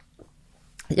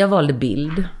 Jag valde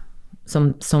bild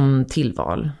som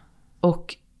tillval.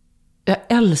 Och jag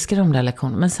älskar de där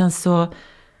lektionerna. Men sen så...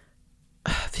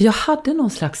 För jag hade någon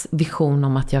slags vision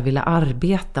om att jag ville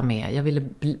arbeta med. Jag ville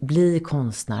bli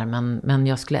konstnär. Men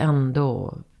jag skulle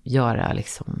ändå göra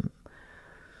liksom...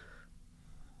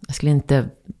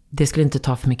 Det skulle inte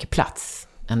ta för mycket plats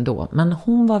ändå. Men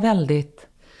hon var väldigt...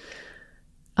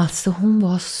 Alltså hon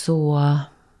var så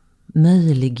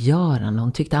möjliggörande.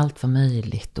 Hon tyckte allt var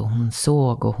möjligt. Och hon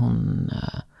såg och hon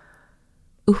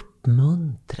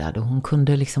uppmuntrade. Och hon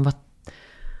kunde liksom vara...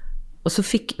 Och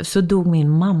så dog min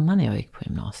mamma när jag gick på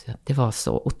gymnasiet. Det var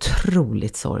så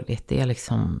otroligt sorgligt.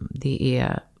 Det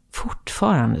är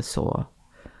fortfarande så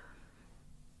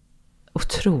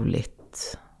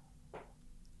otroligt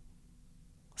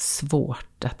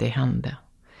svårt att det hände.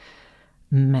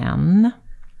 Men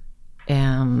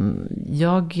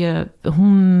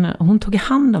hon tog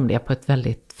hand om det på ett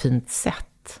väldigt fint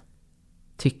sätt.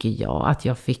 Tycker jag. Att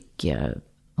jag fick...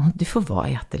 Du får vara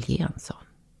i ateljén, så.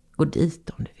 Gå dit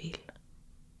om du vill.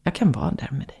 Jag kan vara där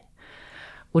med dig.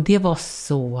 Och det var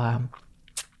så...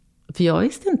 För jag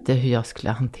visste inte hur jag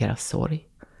skulle hantera sorg.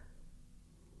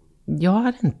 Jag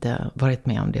hade inte varit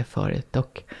med om det förut.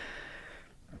 Och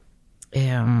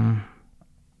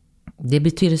det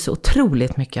betyder så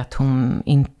otroligt mycket att hon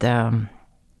inte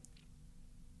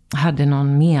hade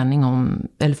någon mening om...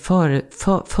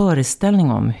 Eller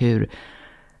föreställning om hur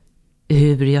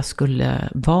jag skulle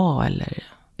vara eller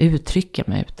uttrycka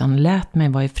mig, utan lät mig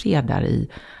vara i fred där i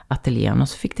ateljén, och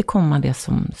så fick det komma det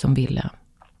som ville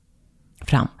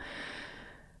fram.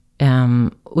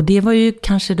 Och det var ju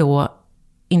kanske då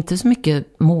inte så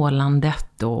mycket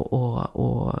målandet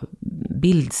och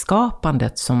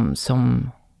bildskapandet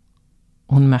som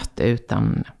hon mötte,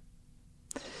 utan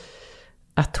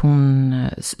att hon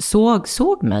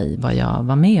såg mig, vad jag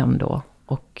var med om då,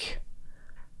 och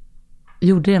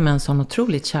gjorde det med en sån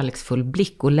otroligt kärleksfull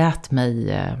blick och lät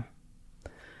mig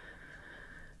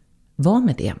vara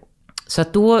med det. Så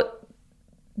att då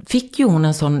fick ju hon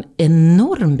en sån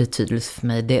enorm betydelse för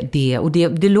mig.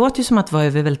 Det låter ju som att det var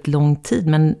över väldigt lång tid,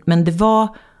 men det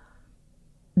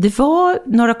var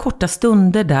några korta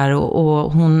stunder där,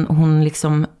 och hon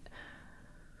liksom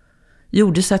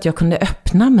gjorde så att jag kunde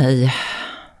öppna mig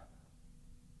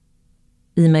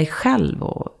i mig själv,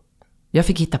 och jag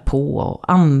fick hitta på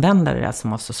och använda det där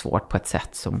som var så svårt på ett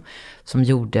sätt som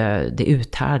gjorde det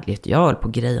uthärdligt. Jag höll på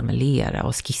grejer med lera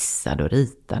och skissade och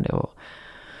ritade. Och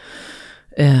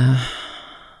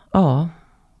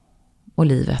och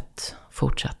livet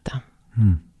fortsatte.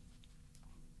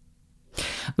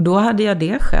 Och då hade jag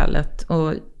det skälet.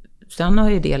 Och sen har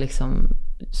ju det liksom...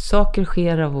 Saker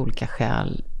sker av olika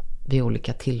skäl vid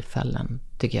olika tillfällen,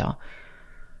 tycker jag.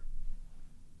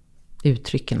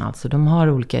 Uttrycken alltså. De har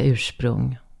olika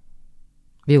ursprung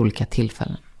vid olika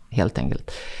tillfällen, helt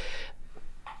enkelt.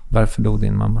 Varför dog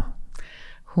din mamma?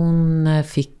 Hon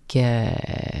fick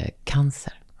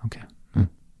cancer. Okej.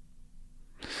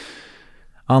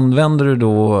 Använder du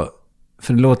då,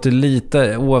 för det låter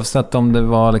lite, oavsett om det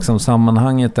var liksom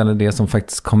sammanhanget eller det som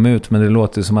faktiskt kom ut, men det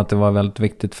låter som att det var väldigt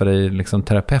viktigt för dig liksom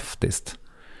terapeutiskt.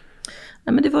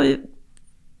 Nej, men det var ju...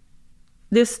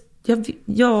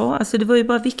 Alltså det var ju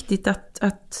bara viktigt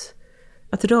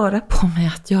att röra på mig,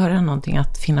 att göra någonting,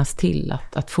 att finnas till,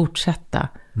 att fortsätta.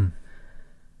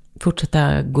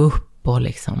 Fortsätta gå upp och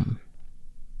liksom...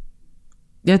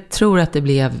 Jag tror att det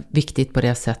blev viktigt på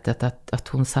det sättet att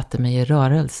hon satte mig i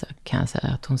rörelse, kan jag säga.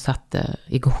 Att hon satte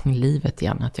igång livet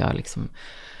igen, att jag liksom...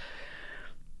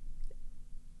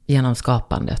 Genom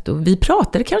skapandet. Och vi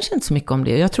pratade kanske inte så mycket om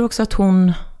det. Jag tror också att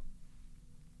hon...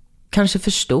 kanske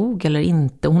förstod eller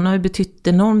inte. Hon har ju betytt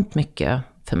enormt mycket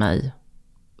för mig.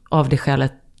 Av det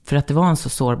skälet, för att det var en så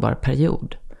sårbar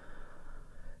period.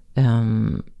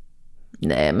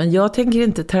 Nej, men jag tänker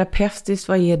inte terapeutiskt,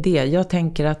 vad är det? Jag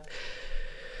tänker att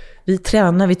vi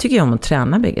tycker ju om att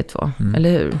träna bägge två.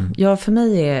 Eller hur? Ja, för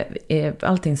mig är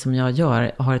allting som jag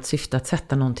gör har ett syfte att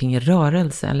sätta någonting i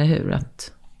rörelse, eller hur?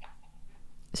 Att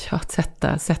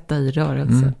sätta i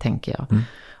rörelse, tänker jag.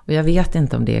 Och jag vet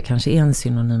inte om det kanske är en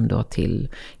synonym då till...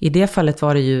 I det fallet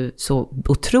var det ju så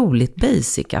otroligt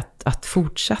basic att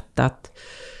fortsätta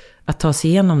att ta sig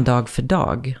igenom dag för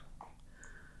dag.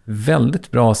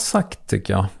 Väldigt bra sagt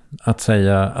tycker jag. Att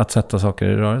sätta saker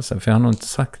i rörelse. För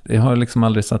jag har liksom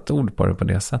aldrig satt ord på det på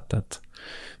det sättet.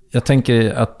 Jag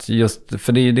tänker att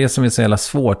för det är det som är så jävla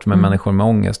svårt med människor med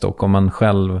ångest. Och om man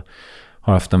själv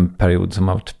har haft en period som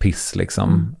har varit piss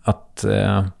liksom. Att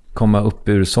komma upp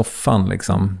ur soffan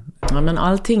liksom. Ja, men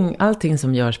allting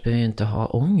som görs behöver ju inte ha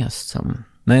ångest som...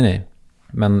 Nej.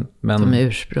 Men... Som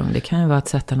ursprung. Det kan ju vara att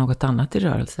sätta något annat i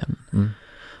rörelsen.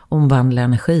 Omvandla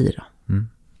energi då.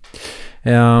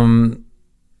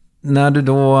 När du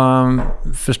då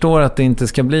förstår att det inte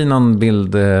ska bli någon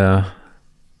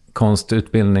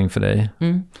bildkonstutbildning för dig.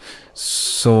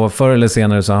 Så förr eller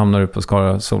senare så hamnar du på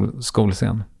Skara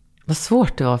skolscen. Vad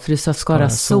svårt det var, för du sa Skara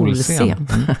solscen.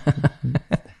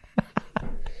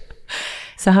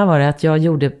 Så här var det att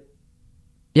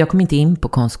jag kom inte in på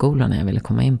konstskolan när jag ville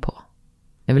komma in på.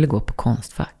 Jag ville gå på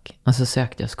konstfack. Och så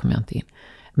sökte jag, så kom jag inte in.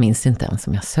 Minns inte ens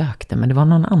om jag sökte, men det var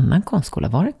någon annan konstskola.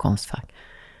 Var det konstfack?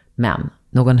 Men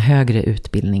någon högre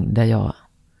utbildning där jag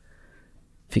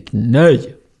fick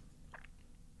nej.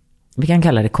 Vi kan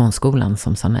kalla det konstskolan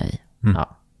som sa nej.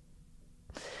 Ja.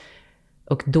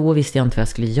 Och då visste jag inte vad jag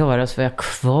skulle göra. Så var jag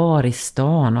kvar i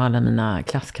stan och alla mina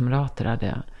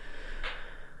klasskamrater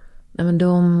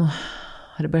de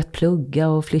hade börjat plugga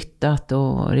och flyttat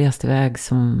och rest iväg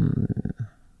som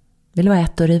ville vara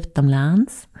ett år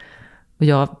utomlands. Och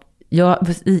jag,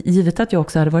 givet att jag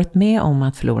också hade varit med om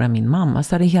att förlora min mamma,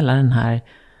 så hade hela den här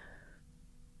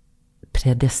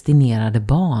predestinerade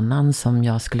banan som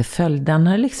jag skulle följa, den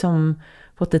hade liksom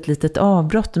fått ett litet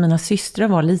avbrott. Och mina systrar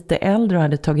var lite äldre och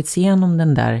hade tagit sig igenom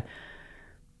den där.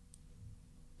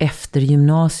 Efter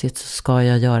gymnasiet så ska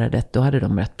jag göra det. Då hade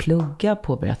de börjat plugga,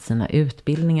 påbörjat sina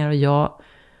utbildningar. Och jag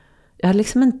hade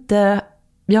liksom inte...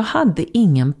 Jag hade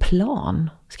ingen plan,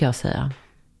 ska jag säga.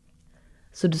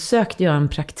 Så då sökte jag en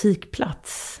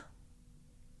praktikplats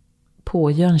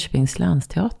på Jönköpings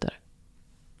länsteater.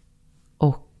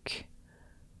 Och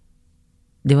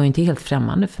det var inte helt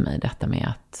främmande för mig detta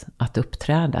med att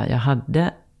uppträda. Jag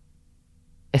hade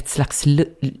ett slags,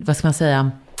 vad ska man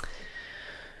säga,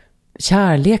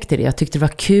 kärlek till det. Jag tyckte det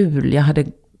var kul. Jag hade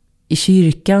i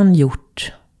kyrkan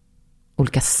gjort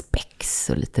olika spex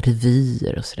och lite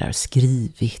revyer och sådär.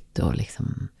 Skrivit och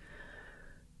liksom...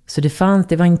 Så det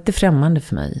var inte främmande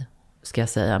för mig, ska jag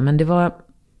säga. Men det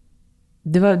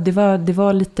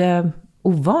var lite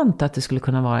ovant att det skulle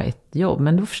kunna vara ett jobb.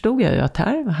 Men då förstod jag ju att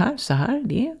här,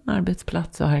 det är en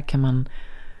arbetsplats. Och här kan man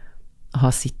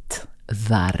ha sitt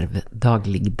värv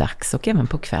dagligdags och även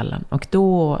på kvällen. Och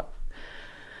då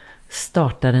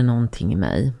startade någonting i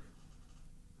mig.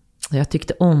 Jag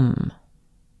tyckte om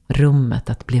rummet,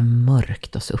 att bli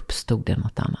mörkt, och så uppstod det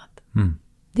något annat.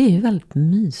 Det är ju väldigt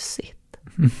mysigt.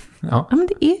 Ja, men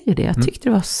det är ju det. Jag tyckte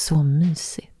det var så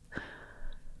mysigt.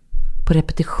 På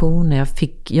repetitioner, jag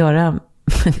fick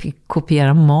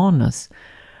kopiera manus.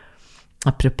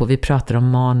 Apropå, vi pratar om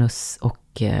manus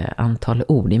och antal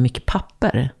ord. Det är mycket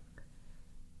papper.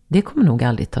 Det kommer nog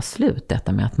aldrig ta slut,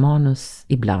 detta med att manus,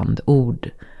 ibland ord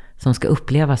som ska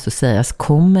upplevas och sägas,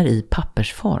 kommer i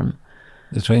pappersform.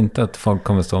 Jag tror inte att folk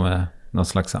kommer stå med någon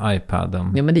slags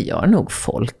iPad. Ja, men det gör nog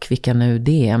folk, vilka nu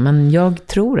det är. Men jag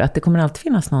tror att det kommer alltid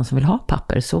finnas någon som vill ha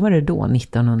papper. Så var det då,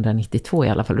 1992 i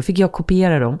alla fall. Då fick jag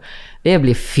kopiera dem. Det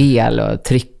blev fel och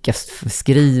trycka,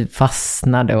 skriv,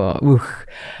 fastnade och usch.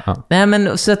 Ja. Nej,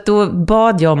 men så att då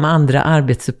bad jag om andra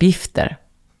arbetsuppgifter.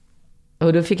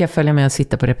 Och då fick jag följa med och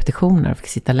sitta på repetitioner. Fick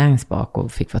sitta längst bak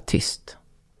och fick vara tyst.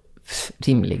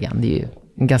 Rimligen, det är ju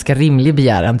en ganska rimlig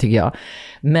begäran, tycker jag.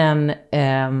 Men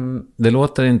det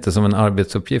låter inte som en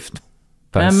arbetsuppgift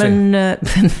per se.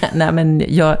 Nej, men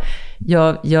jag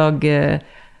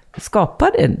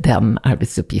skapade den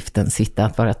arbetsuppgiften, sitta,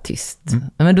 att vara tyst.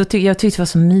 Men då jag tyckte det var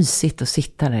så mysigt att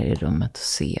sitta där i rummet och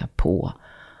se på.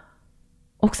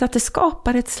 Också att det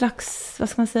skapar ett slags, vad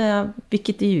ska man säga,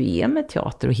 vilket det ju är med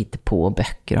teater och hitta på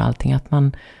böcker och allting, att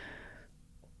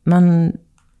man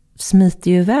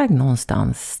smiter ju iväg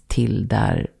någonstans till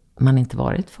där man inte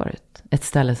varit förut. Ett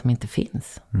ställe som inte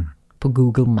finns. På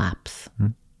Google Maps.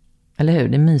 Eller hur?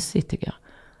 Det är mysigt, tycker jag.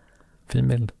 Fin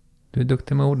bild. Du är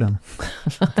duktig med orden.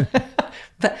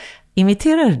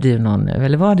 Imiterar du någon nu?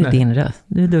 Eller var det din röst?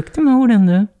 Du är duktig med orden,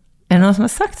 du. Är det någon som har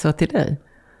sagt så till dig?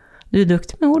 Du är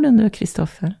duktig med orden, du,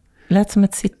 Kristoffer. Lät som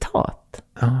ett citat.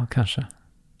 Ja, kanske.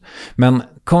 Men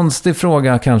konstig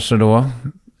fråga kanske då.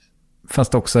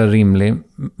 Fast också är rimlig.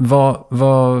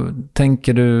 Vad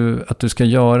tänker du att du ska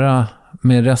göra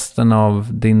med resten av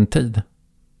din tid?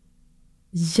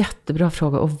 Jättebra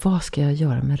fråga. Och vad ska jag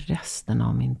göra med resten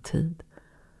av min tid?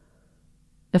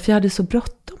 Ja, för jag hade så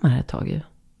bråttom här ett tag ju.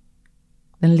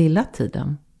 Den lilla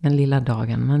tiden. den lilla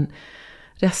dagen. Men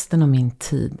resten av min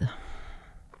tid.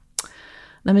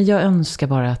 Nej, men jag önskar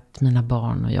bara att mina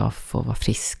barn och jag får vara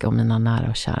friska. Och mina nära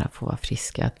och kära får vara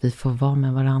friska. Att vi får vara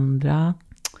med varandra.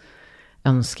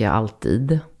 Önskar jag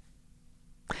alltid.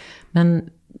 Men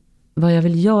vad jag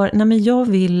vill göra... Nej, men jag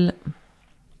vill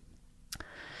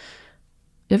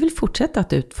fortsätta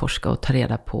att utforska och ta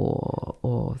reda på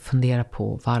och fundera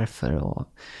på varför.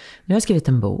 Och nu har jag skrivit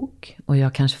en bok och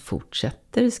jag kanske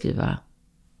fortsätter skriva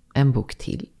en bok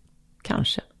till.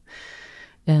 Kanske.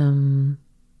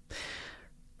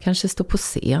 Kanske stå på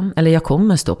scen. Eller jag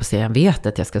kommer stå på scen. Jag vet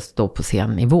att jag ska stå på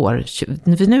scen i vår.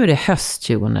 För nu är det höst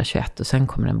 2021 och sen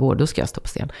kommer en vår. Då ska jag stå på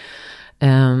scen.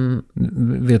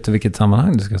 Vet du vilket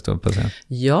sammanhang du ska stå på scen?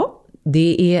 Ja,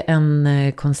 det är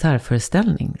en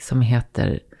konsertföreställning som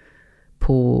heter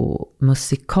På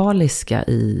Musikaliska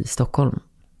i Stockholm.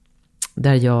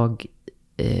 Där jag...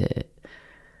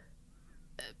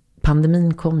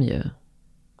 pandemin kom ju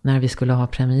när vi skulle ha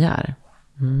premiär.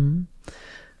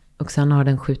 Och sen har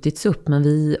den skjutits upp. Men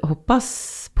vi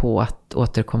hoppas på att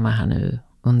återkomma här nu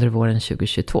under våren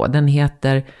 2022. Den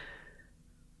heter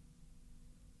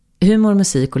Humor,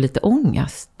 musik och lite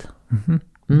ångest.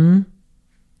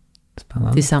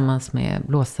 Spännande. Tillsammans med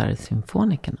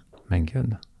blåsarsymfonikerna. Men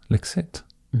gud, lyxigt.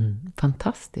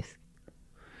 Fantastiskt.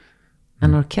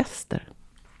 En orkester.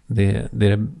 Det är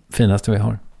det finaste vi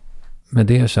har. Med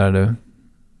det, kära du.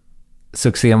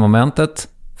 Succémomentet.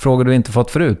 Frågor du inte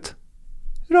fått förut.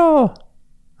 Bra!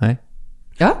 Nej.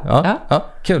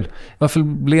 Ja, kul. Varför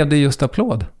blev det just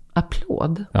applåd?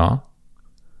 Applåd? Ja.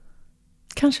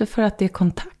 Kanske för att det är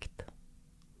kontakt.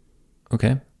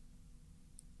 Okej.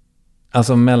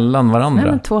 Alltså mellan varandra?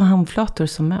 Nej, men 2 handflator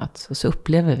som möts. Och så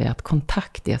upplever vi att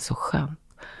kontakt är så skönt.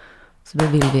 Så då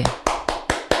vill vi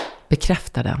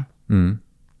bekräfta den.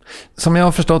 Som jag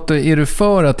har förstått, är du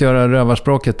för att göra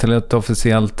rövarspråket till ett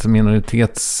officiellt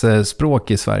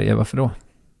minoritetsspråk i Sverige? Varför då?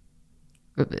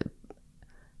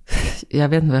 Jag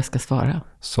vet inte vad jag ska svara.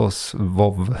 Sos,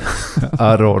 vov,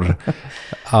 aror,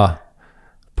 a,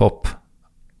 pop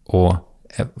och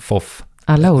foff.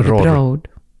 Alla ord är bra ord.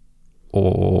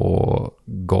 Och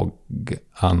gog,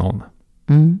 anon.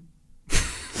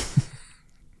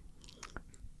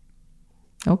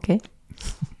 Okej.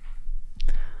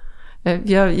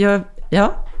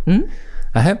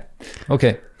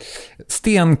 Okej.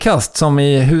 Stenkast, som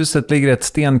i huset ligger ett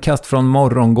stenkast från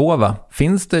Morgongåva.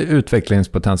 Finns det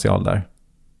utvecklingspotential där?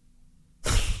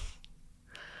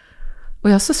 Och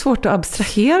jag har så svårt att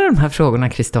abstrahera de här frågorna,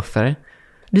 Kristoffer.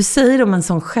 Du säger om en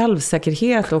sån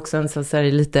självsäkerhet också, en sån här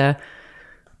lite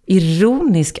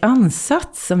ironisk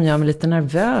ansats som gör mig lite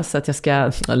nervös att jag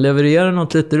ska leverera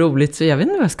något lite roligt. Så jag vet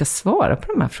inte vad jag ska svara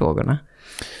på de här frågorna.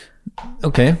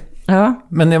 Okej. Ja.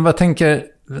 Men jag bara tänker...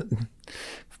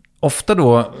 Ofta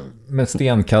då med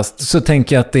stenkast så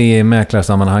tänker jag att det är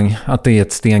mäklarsammanhang. Att det är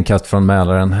ett stenkast från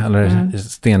Mälaren eller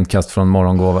stenkast från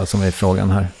Morgongåva som är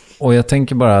frågan här. Och jag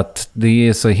tänker bara att det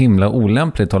är så himla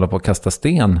olämpligt att hålla på att kasta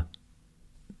sten.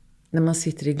 När man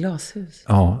sitter i glashus.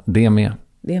 Ja, det är med.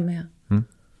 Det är med.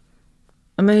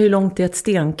 Ja, men hur långt är ett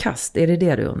stenkast? Är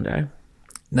det du undrar?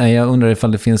 Nej, jag undrar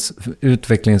ifall det finns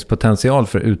utvecklingspotential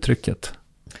för uttrycket.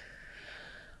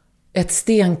 Ett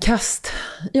stenkast,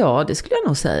 ja, det skulle jag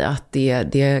nog säga att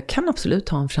det kan absolut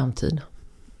ha en framtid.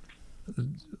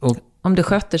 Om det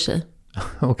sköter sig.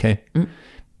 Okej.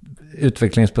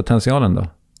 Utvecklingspotentialen då?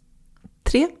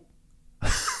 3.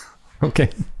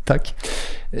 Okej, tack.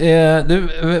 Du,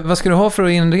 vad ska du ha för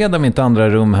att inreda mitt andra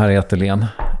rum här i ateljén?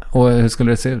 Och hur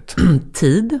skulle det se ut?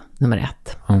 Tid, nummer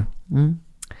 1.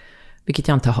 Vilket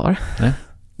jag inte har. Nej.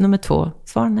 Nummer 2,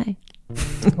 svar nej.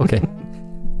 Okej.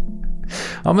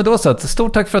 Ja, men då så.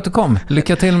 Stort tack för att du kom.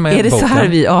 Lycka till med boken. Är det så här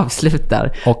vi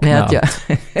avslutar? Och med att jag...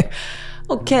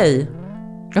 Okej.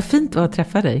 Vad fint att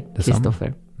träffa dig,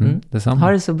 Kristoffer. Detsamma.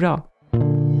 Ha det så bra.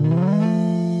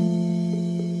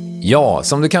 Ja,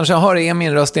 som du kanske hör är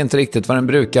min röst inte riktigt vad den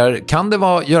brukar. Kan det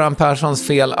vara Göran Perssons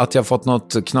fel att jag fått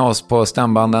något knas på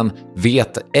stämbanden?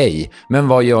 Vet ej. Men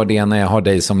vad gör det när jag har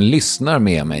dig som lyssnar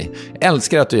med mig?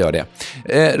 Älskar att du gör det.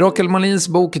 Rakel Molins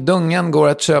bok Dungen går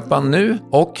att köpa nu.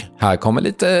 Och här kommer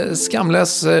lite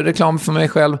skamlös reklam för mig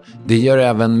själv. Det gör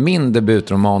även min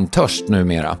debutroman Törst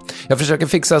numera. Jag försöker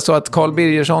fixa så att Carl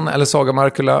Birgersson eller Saga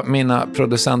Markula, mina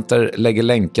producenter, lägger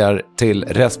länkar till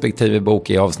respektive bok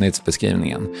i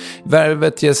avsnittsbeskrivningen.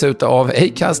 Värvet ges ut av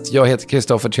Acast. Jag heter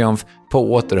Kristoffer Triumf.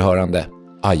 På återhörande.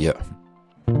 Adjö.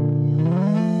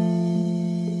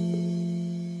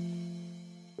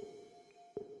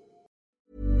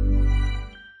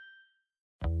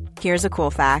 Here's a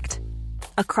cool fact.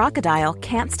 A crocodile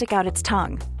can't stick out its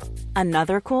tongue.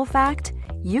 Another cool fact,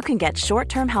 you can get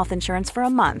short-term health insurance for a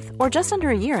month or just under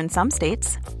a year in some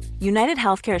states. United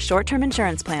Healthcare short-term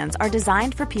insurance plans are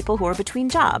designed for people who are between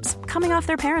jobs, coming off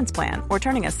their parents' plan, or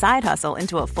turning a side hustle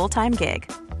into a full-time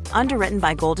gig. Underwritten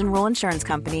by Golden Rule Insurance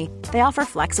Company, they offer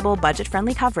flexible,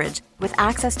 budget-friendly coverage with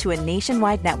access to a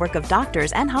nationwide network of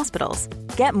doctors and hospitals.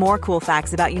 Get more cool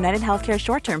facts about United Healthcare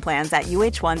short-term plans at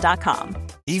uh1.com.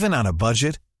 Even on a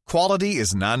budget, quality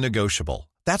is non-negotiable.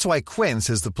 That's why Quince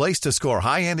is the place to score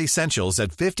high-end essentials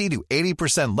at 50 to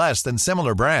 80% less than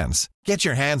similar brands. Get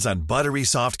your hands on buttery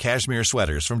soft cashmere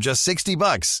sweaters from just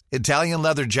 $60, Italian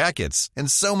leather jackets, and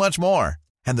so much more.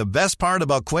 And the best part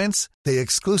about Quince, they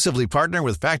exclusively partner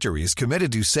with factories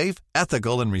committed to safe,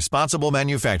 ethical, and responsible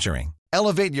manufacturing.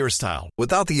 Elevate your style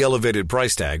without the elevated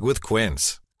price tag with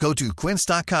Quince. Go to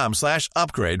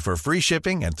quince.com/upgrade for free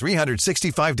shipping and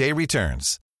 365-day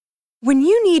returns. When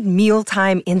you need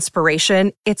mealtime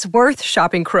inspiration, it's worth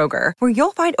shopping Kroger, where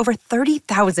you'll find over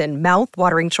 30,000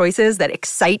 mouth-watering choices that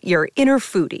excite your inner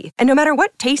foodie. And no matter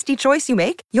what tasty choice you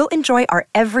make, you'll enjoy our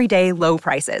everyday low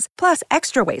prices, plus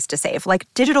extra ways to save, like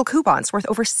digital coupons worth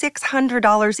over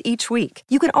 $600 each week.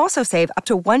 You can also save up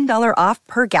to $1 off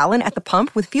per gallon at the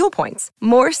pump with fuel points.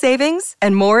 More savings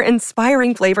and more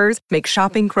inspiring flavors make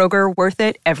shopping Kroger worth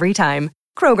it every time.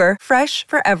 Kroger, fresh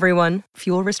for everyone.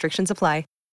 Fuel restrictions apply.